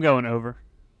 I'm going over.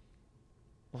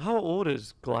 Well, how old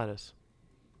is Gladys?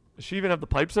 Does she even have the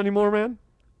pipes anymore, man?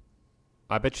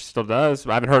 I bet she still does.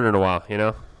 I haven't heard her in a while, you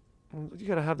know? Well, you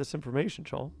got to have this information,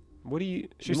 Chol. What do you...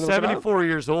 She's you know what's up? 74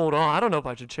 years old. Oh, I don't know if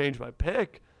I should change my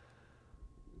pick.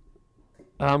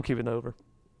 I'm keeping it over.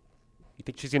 You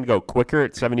think she's going to go quicker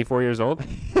at 74 years old?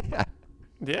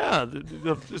 Yeah,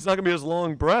 it's not going to be as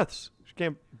long breaths. She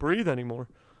can't breathe anymore.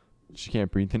 She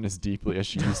can't breathe in as deeply as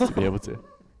she used to be able to.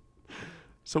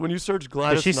 So when you search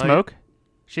Gladys Does she Knight, smoke?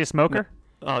 She a smoker?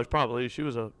 Oh, probably. She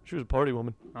was a party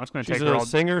woman. I was going to She's take her a all.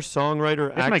 singer, songwriter,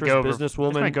 This might actress, go over.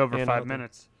 businesswoman. This might go over and 5 author.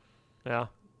 minutes. Yeah.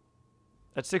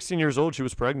 At 16 years old, she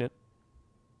was pregnant.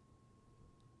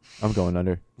 I'm going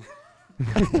under.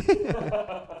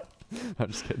 I'm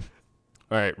just kidding.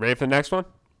 All right, ready for the next one?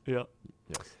 Yeah.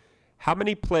 Yes. How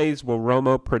many plays will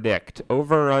Romo predict?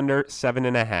 Over or under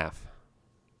 7.5?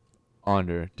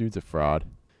 Under. Dude's a fraud.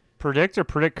 Predict or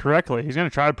predict correctly? He's going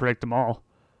to try to predict them all.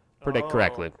 Predict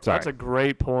correctly. Sorry. That's a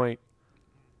great point.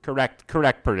 Correct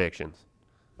predictions.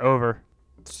 Over.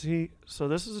 See, so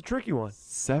this is a tricky one.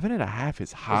 7.5 is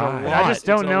There's a high. lot. I just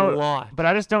don't It's a know. lot. But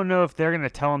I just don't know if they're going to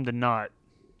tell him to not.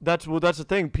 That's the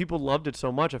thing. People loved it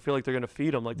so much. I feel like they're gonna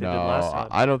feed him like they did last time.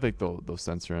 I don't think they'll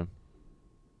censor him.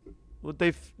 Well,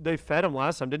 they fed him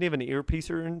last time. Didn't he have an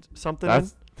earpiece or something?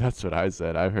 That's what I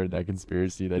said. I've heard that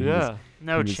conspiracy that yeah.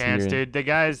 No He was chance, hearing- dude. The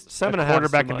guy's 7.5 a is too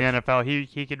quarterback in the much. NFL.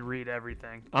 He could read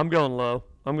everything. I'm going low.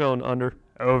 I'm going under.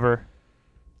 Over.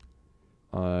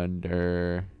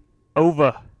 under.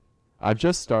 Over. I've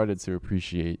just started to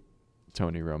appreciate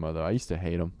Tony Romo though. I used to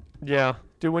hate him. Yeah,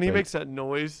 dude. When he But- makes that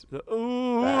noise,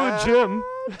 Jim.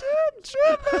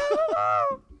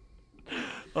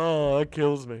 Oh, that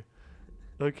kills me.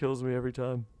 That kills me every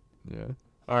time. Yeah.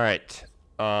 All right.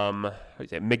 How do you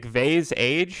say? McVay's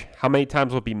age, how many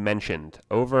times will be mentioned?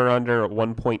 Over or under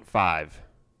 1.5?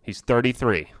 He's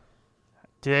 33.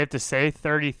 Do they have to say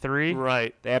 33?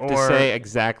 Right. They have to Or- say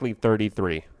exactly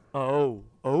 33. Oh.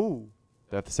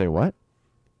 They have to say what?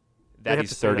 That have he's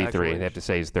to say the actual 33. They age. have to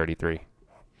say he's 33.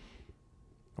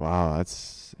 Wow,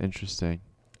 that's interesting.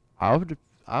 I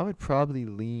would probably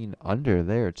lean under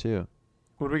there too.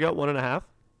 What do we got? 1.5?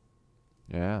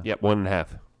 Yeah. Yep, 1.5.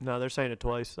 No, they're saying it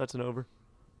twice. That's an over.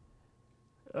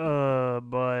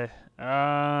 Boy.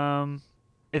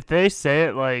 If they say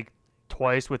it like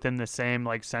twice within the same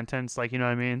like sentence, like you know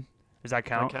what I mean? Does that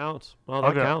count? That counts. Well, I'll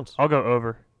that go, counts. I'll go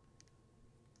over.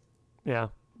 Yeah.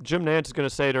 Jim Nantz is going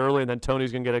to say it early, and then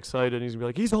Tony's going to get excited. And he's going to be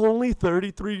like, he's only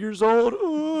 33 years old.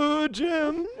 Ooh,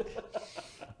 Jim.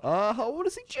 How old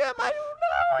is he, Jim? I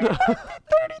don't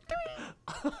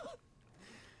know.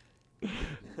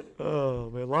 Oh,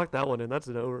 man. Lock that one in. That's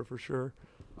an over for sure.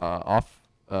 Off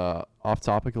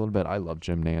topic a little bit. I love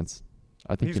Jim Nantz.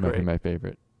 I think He's he might be great. my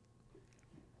favorite.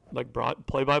 Like,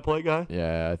 play-by-play guy?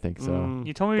 Yeah, I think so. Mm,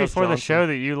 You told me Gus before the Johnson. show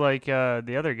that you like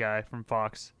the other guy from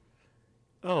Fox.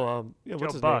 Oh, yeah,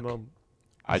 what's Joe his Buck. name?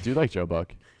 I do like Joe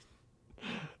Buck.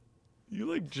 You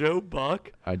like Joe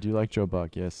Buck? I do like Joe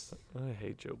Buck. Yes. I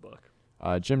hate Joe Buck.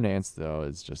 Jim Nantz though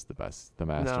is just the best. The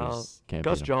Masters can't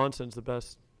Gus beat him. Johnson's the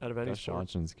best out of any Gus sport.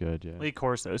 Johnson's good. Yeah. Lee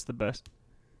Corso's the best.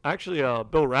 Actually,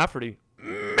 Bill Rafferty,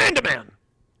 man-to-man.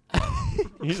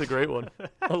 He's a great one.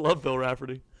 I love Bill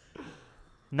Rafferty.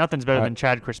 Nothing's better Alright. than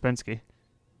Chad Krasinski.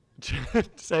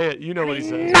 Say it. You know what he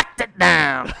says. Knocked it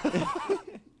down.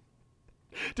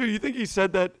 Dude, you think he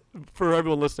said that for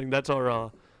everyone listening? That's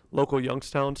our local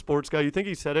Youngstown sports guy. You think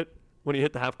he said it when he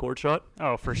hit the half-court shot?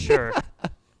 Oh, for sure.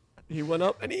 He went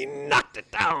up and he knocked it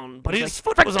down, but his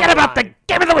foot was on Forget the about the line.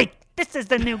 game of the week. This is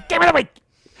the new game of the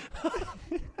week.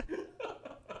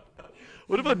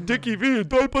 What about Dickie V?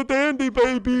 Diaper Dandy,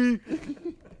 baby.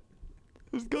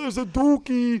 This guy's a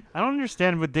dookie. I don't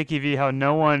understand with Dickie V how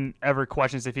no one ever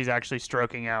questions if he's actually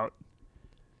stroking out.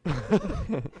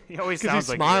 He always Because sounds he's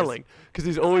like smiling. Because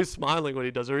he's always smiling when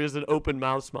he does, or he has an open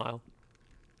mouth smile.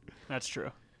 That's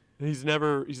true. He's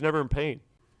never in pain.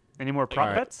 Any more prop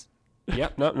All right. bets?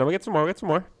 Yep. No, we get some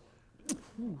more.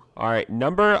 All right.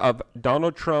 Number of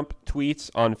Donald Trump tweets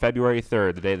on February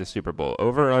 3rd, the day of the Super Bowl.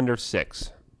 Over or under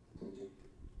 6?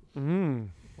 The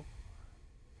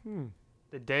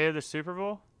day of the Super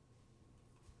Bowl?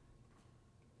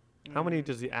 How many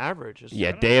does he average?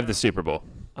 Yeah, day of the Super Bowl.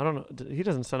 I don't know. He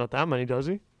doesn't send out that many, does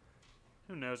he?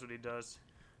 Who knows what he does?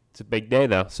 It's a big day,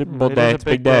 though. Super Bowl It day. is It's a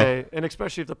big day. And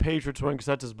especially if the Patriots win, because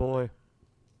that's his boy.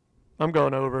 I'm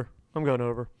going over.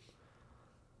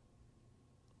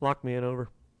 Lock me in over.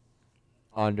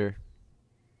 Under.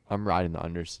 I'm riding the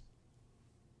unders.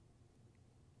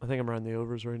 I think I'm riding the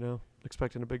overs right now.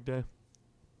 Expecting a big day.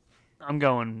 I'm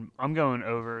going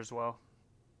over as well.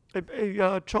 Hey,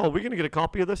 Charles, we gonna get a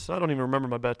copy of this? I don't even remember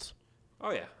my bets.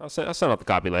 Oh, yeah. I'll send out the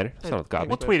copy later. Send out the copy.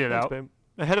 We'll tweet it out. Babe.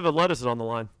 A head of a lettuce is on the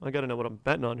line. I gotta know what I'm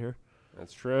betting on here.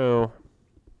 That's true.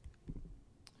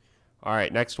 All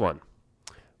right, next one.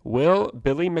 Will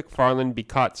Billy McFarland be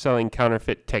caught selling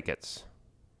counterfeit tickets?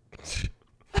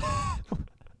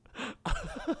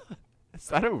 Is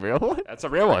that a real one? That's a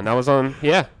real one. That was on,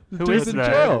 yeah. Who Dude's is in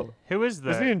that? jail. Who is Is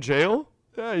that? he in jail?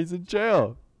 Yeah, he's in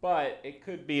jail. But it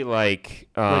could be like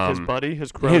Like his buddy,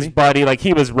 his crony? his buddy, like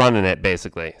he was running it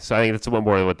basically. So I think that's one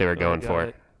more than what they were going got for.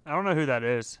 it. I don't know who that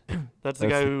is. That's the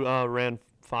guy who ran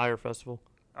Fire Festival.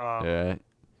 Yeah.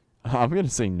 I'm going to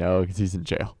say no because he's in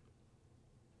jail.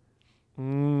 Yeah,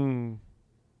 I'm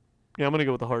gonna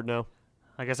go with the hard no.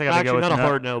 I guess I gotta Actually, go with not a no.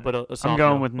 hard no, but a soft I'm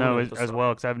going no. with I'm no gonna as, go with a as soft.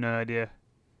 well because I have no idea.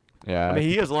 Yeah. I mean,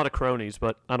 he has a lot of cronies,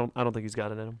 but I don't think he's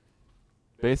got it in him.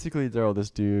 Basically, Daryl, this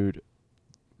dude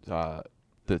that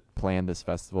planned this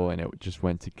festival, and it just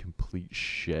went to complete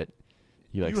shit.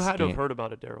 He like You had to have scam- heard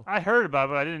about it, Daryl. I heard about it,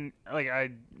 but I didn't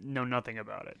I know nothing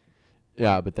about it.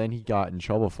 Yeah, but then he got in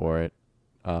trouble for it,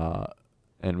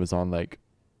 and was on like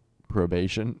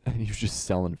probation, and he was just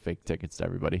selling fake tickets to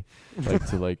everybody, like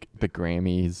to like the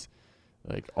Grammys,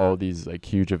 like all these like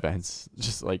huge events,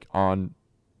 just like on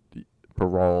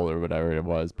parole or whatever it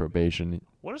was, probation.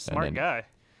 What a smart then- guy.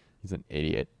 He's an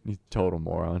idiot. He's a total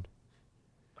moron.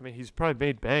 I mean, he's probably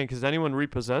made bank. Has anyone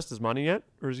repossessed his money yet,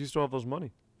 or does he still have those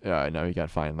money? Yeah, I know he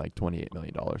got fined like $28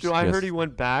 million. Dude, I heard he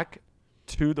went back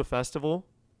to the festival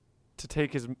to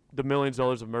take the millions of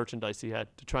dollars of merchandise he had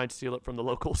to try and steal it from the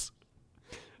locals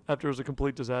after it was a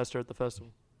complete disaster at the festival.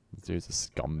 This dude's a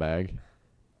scumbag.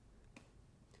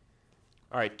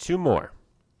 All right, 2 more.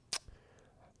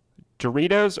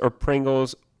 Doritos or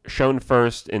Pringles shown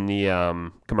first in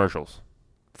the commercials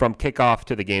from kickoff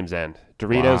to the game's end?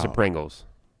 Doritos or Wow. Pringles?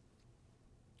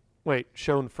 Wait,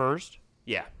 shown first?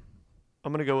 Yeah.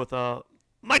 I'm gonna go with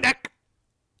my neck.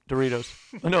 Doritos.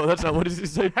 No, that's not what does he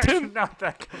say. Tim. Not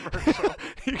that commercial.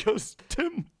 He goes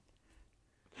Tim.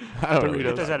 I don't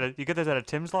Doritos. You get those at a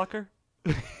Tim's locker?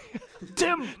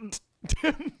 Tim.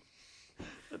 Tim.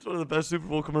 That's one of the best Super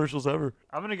Bowl commercials ever.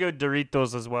 I'm gonna go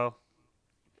Doritos as well.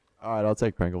 All right, I'll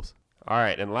take Pringles. All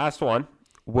right, and last one.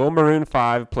 Will Maroon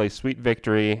 5 play Sweet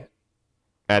Victory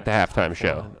at the halftime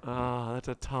show? That's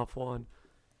a tough one.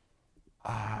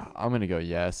 I'm going to go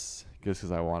yes, just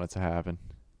because I want it to happen.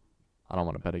 I don't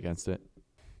want to bet against it.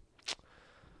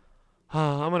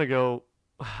 I'm gonna go.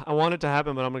 I want it to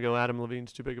happen, but I'm gonna go. Adam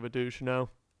Levine's too big of a douche. No.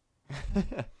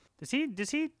 Does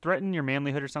he threaten your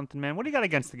manlyhood or something, man? What do you got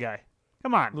against the guy?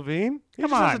 Come on. Levine? He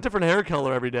Come just has a on. different hair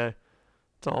color every day.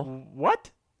 That's all.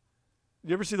 What?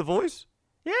 You ever see The Voice?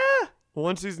 Yeah.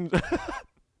 One season.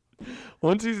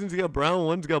 One season's got brown.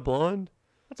 One's got blonde.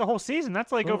 That's a whole season.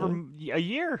 That's like over Oh. a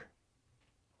year.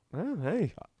 Oh,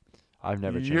 hey. I've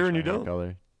never changed You're my and you hair don't.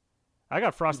 color. I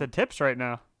got frosted tips right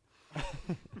now.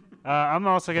 I'm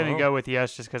also gonna Oh. go with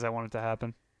yes, just because I want it to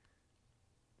happen.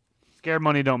 Scared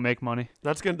money don't make money.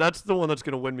 That's the one that's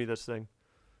gonna win me this thing.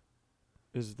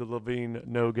 Is the Levine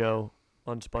no go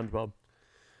on SpongeBob?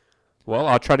 Well,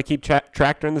 I'll try to keep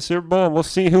track during the Super Bowl, and we'll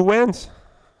see who wins.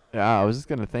 Yeah, I was just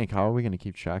going to think, how are we going to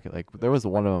keep track of Like, there was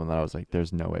one of them that I was like,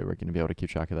 there's no way we're going to be able to keep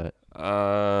track of that.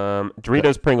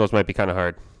 Doritos Pringles might be kind of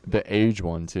hard. The age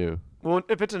one, too. Well,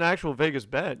 if it's an actual Vegas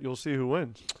bet, you'll see who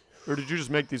wins. Or did you just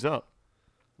make these up?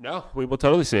 No, we will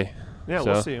totally see. Yeah,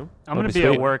 So- we'll see them. I'm That'll gonna be be at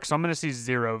sweet. work, so I'm gonna see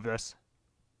 0 of this.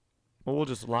 Well, we'll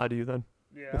just lie to you then.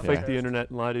 Yeah. We'll fake the internet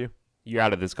and lie to you. You're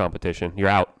out of this competition. You're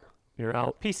out. You're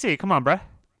out. PC, come on, bruh.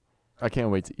 I can't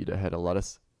wait to eat a head of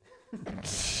lettuce. No You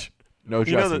know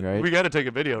dressing, that right? we got to take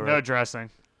a video, No right? dressing.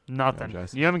 Nothing.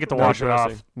 dressing. You don't even get to No wash it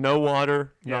dressing. off. No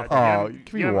water. Yeah, nothing. you Oh, haven't-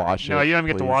 can we you haven't- wash No, it, you don't even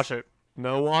get to please? wash it.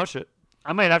 No wash it.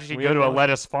 I might actually We go have to a wash.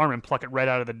 lettuce farm and pluck it right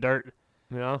out of the dirt.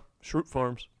 Yeah. Shroot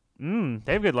Farms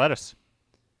They have good lettuce.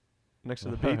 next to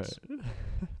the beach.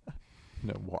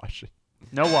 No washing.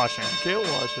 No washing. Can't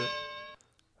wash it.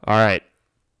 All right.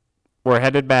 We're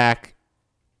headed back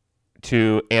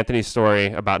to Anthony's story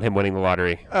about him winning the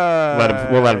lottery.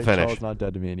 We'll let him finish. Charles not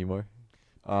dead to me anymore.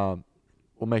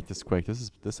 We'll make this quick.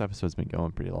 This episode's been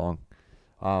going pretty long.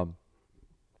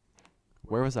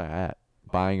 Where was I at?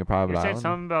 Buying a private You said island?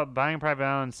 something about buying a private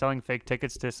island and selling fake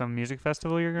tickets to some music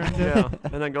festival you're going to do? Yeah.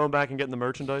 And then going back and getting the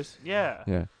merchandise. Yeah.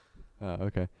 Yeah.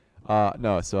 Okay.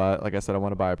 No. So like I said, I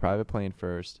want to buy a private plane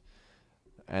first,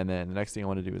 and then the next thing I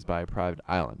want to do is buy a private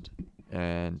island.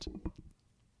 And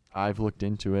I've looked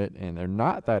into it, and they're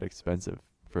not that expensive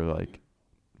for like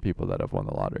people that have won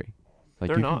the lottery. Like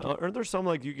They're you can not. Aren't there some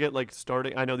like you get like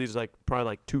starting? I know these like probably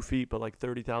like 2 feet, but like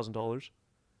 $30,000.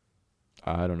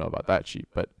 I don't know about that cheap,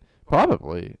 but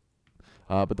probably.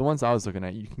 But the ones I was looking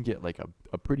at, you can get like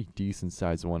a pretty decent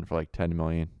sized one for like $10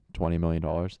 million, $20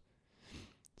 million.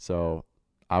 So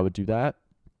I would do that.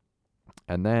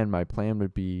 And then my plan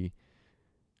would be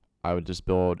I would just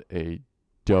build a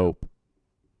dope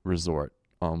resort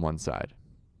on one side.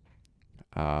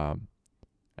 And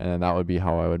then that would be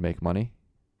how I would make money.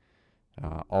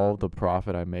 All the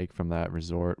profit I make from that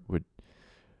resort would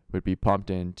be pumped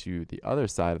into the other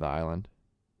side of the island.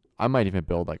 I might even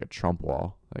build like a Trump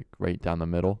wall, like right down the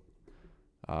middle.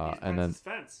 And then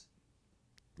fence.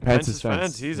 Pence's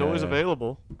fence. He's Yeah, always yeah.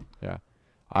 available.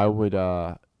 I would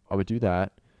do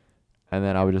that, and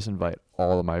then I would just invite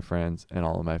all of my friends and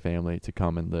all of my family to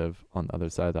come and live on the other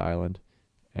side of the island,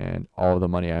 and all of the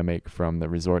money I make from the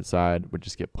resort side would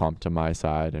just get pumped to my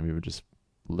side, and we would just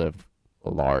live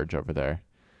large over there.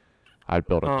 I'd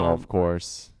build a golf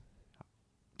course.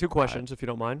 2 questions, if you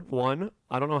don't mind. One,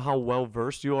 I don't know how well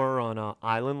versed you are on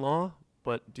island law,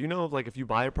 but do you know if you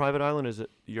buy a private island, is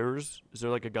it yours? Is there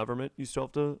like a government you still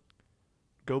have to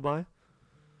go by?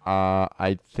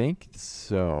 I think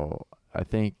so. I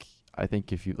think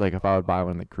if you if I would buy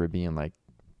one in the Caribbean, like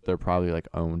they're probably like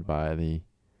owned by the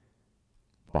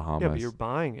Bahamas. Yeah, but you're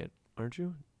buying it, aren't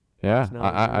you? Yeah, It's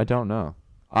not I yours. don't know.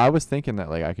 I was thinking that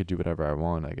I could do whatever I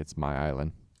want. Like it's my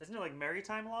island. Isn't it like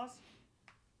maritime laws?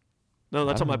 No,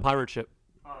 that's on my don't pirate ship.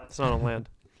 Oh, It's not on land.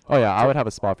 Oh yeah, I would have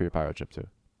a spot for your pirate ship too.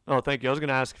 Oh, thank you. I was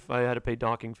gonna ask if I had to pay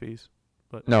docking fees,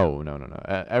 but No.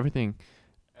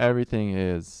 Everything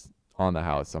is on the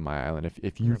house on my island.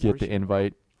 If you Yeah, get where's the your-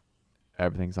 invite,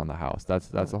 everything's on the house. That's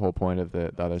the whole point of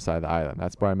the other side of the island.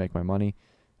 That's where I make my money,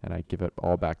 and I give it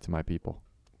all back to my people.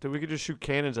 Dude, we could just shoot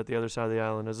cannons at the other side of the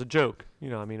island as a joke. You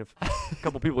know, I mean, if a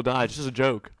couple people die, it's just a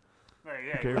joke.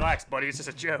 Hey, Okay. relax, buddy. It's just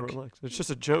a joke. Relax. It's just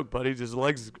a joke, buddy. His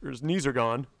legs or his knees are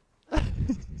gone.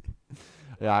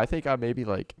 Yeah, I think maybe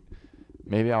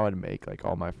I would make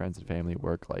all my friends and family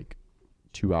work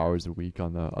 2 hours a week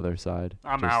on the other side.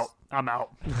 I'm Just- out. I'm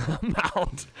out. I'm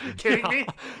out. You kidding me?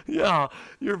 Yeah,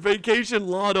 your vacation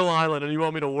Lotto Island, and you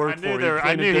want me to work I for knew, you? I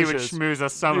cleaning knew he would dishes. schmooze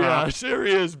us somehow. Yeah, sure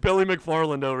he is. Billy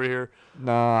McFarland over here.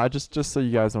 Nah, I just so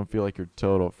you guys don't feel like you're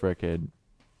total frickin'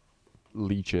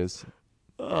 leeches.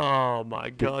 Oh my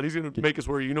God, he's gonna make us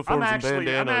wear uniforms and I'm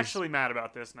bandanas. actually mad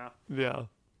about this now. Yeah,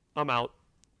 I'm out.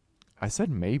 I said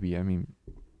maybe. I mean,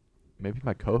 maybe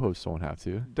my co-hosts won't have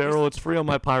to. Daryl, it's free on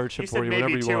my pirate He ship said for you whenever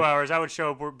maybe you 2 want. hours. I would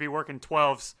show up, be working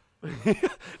 12s.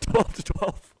 12 to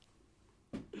 12.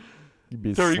 You'd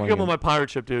be Sir, you can come slinging. on my pirate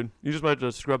ship, dude. You just might have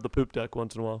to scrub the poop deck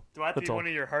once in a while. Do I have to That's be all. one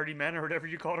of your hardy men or whatever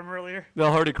you called him earlier?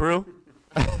 The hardy crew?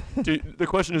 The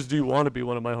question is, do you want to be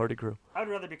one of my hardy crew? I would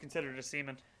rather be considered a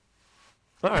seaman.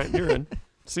 All right, you're in.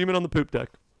 Seaman on the poop deck.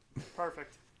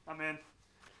 Perfect. I'm in.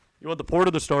 You want the port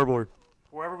or the starboard?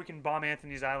 Wherever we can bomb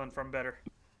Anthony's Island from better.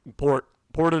 Port.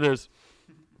 Port it is.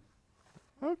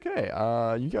 Okay,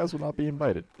 you guys will not be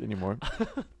invited anymore.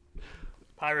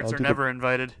 Pirates I'll are do the- never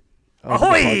invited. I'll do the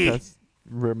Ahoy! podcast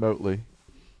remotely.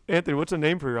 Anthony, what's the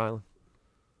name for your island?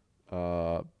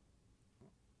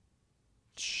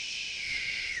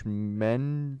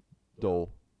 Schmendel.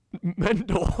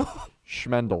 Mendel.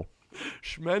 Schmendel.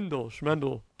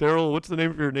 Schmendel. Daryl, what's the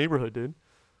name of your neighborhood, dude?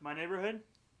 My neighborhood?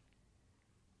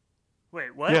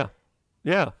 Wait, what? Yeah.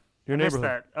 Yeah. Your I missed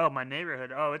neighborhood. that. Oh, my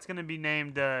neighborhood. Oh, it's going to be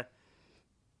named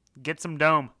Get Some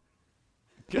Dome.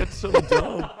 Get some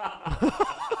dough.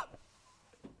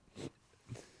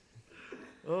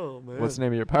 Oh man. What's the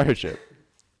name of your pirate ship?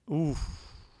 Oof.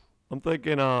 I'm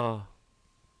thinking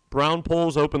brown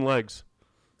poles, open legs.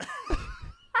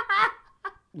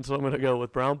 So I'm gonna go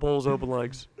with brown poles, open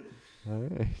legs. All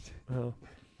right.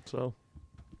 So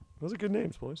those are good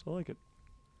names, boys. I like it.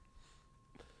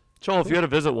 Joel, if you had to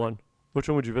visit one, which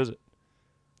one would you visit?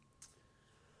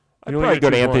 I'd You only probably gotta go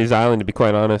to choose one. Anthony's Island, to be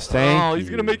quite honest. Oh, he's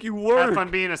gonna make you work. Have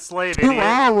fun being a slave, 2 idiot.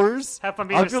 hours. Have fun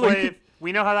being I a feel like slave.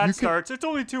 We know how that starts. It's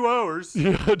only 2 hours.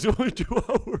 Yeah, it's only 2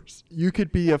 hours. You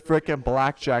could be a frickin'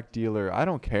 blackjack dealer. I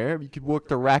don't care. You could work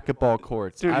the racquetball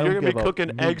courts. Dude, I you're don't gonna be give a cooking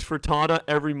moot. eggs frittata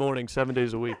every morning, 7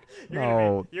 days a week.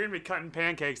 No. You're gonna be cutting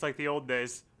pancakes like the old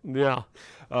days. Yeah.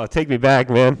 Oh, take me back,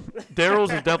 man.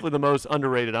 Daryl's is definitely the most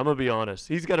underrated. I'm gonna be honest.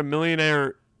 He's got a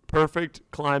millionaire, perfect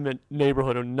climate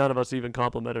neighborhood, and none of us even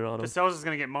complimented on him. Castells is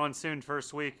gonna get monsoon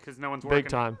first week because no one's working. Big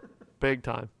time, big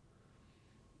time.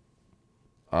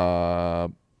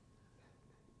 I'll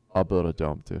build a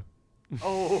dome too.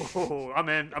 Oh, I'm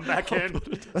in. I'm back in.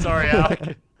 Sorry, Al.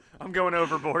 I'm going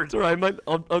overboard. It's all right.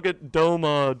 I'll get dome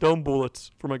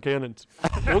bullets for my cannons.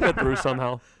 We'll get through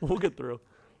somehow. We'll get through.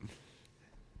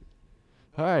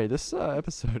 All right, this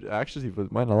episode actually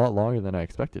went a lot longer than I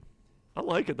expected. I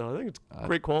like it though. I think it's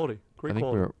great quality. Great I think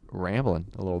quality. we were rambling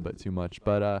a little bit too much,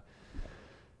 but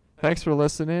thanks for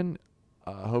listening.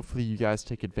 Hopefully you guys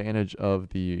take advantage of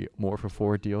the More for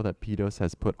 4 deal that Pedos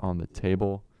has put on the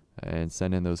table and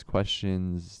send in those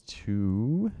questions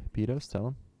to Pedos. Tell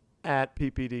them. At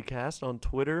PPDcast on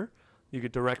Twitter. You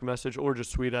could direct message or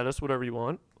just tweet at us, whatever you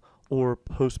want. Or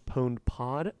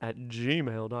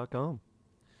postponedpod@gmail.com.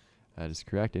 That is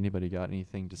correct. Anybody got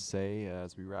anything to say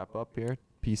as we wrap up here?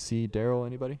 PC, Daryl,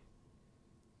 anybody?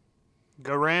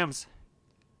 Go Rams.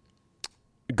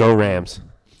 Go Rams.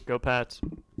 Go Pats.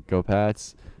 Go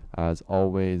Pats. As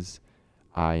always,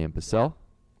 I am Pacell,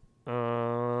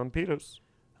 Petos.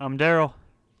 I'm Daryl.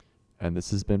 and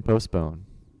this has been Postponed.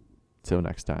 Till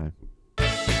next time.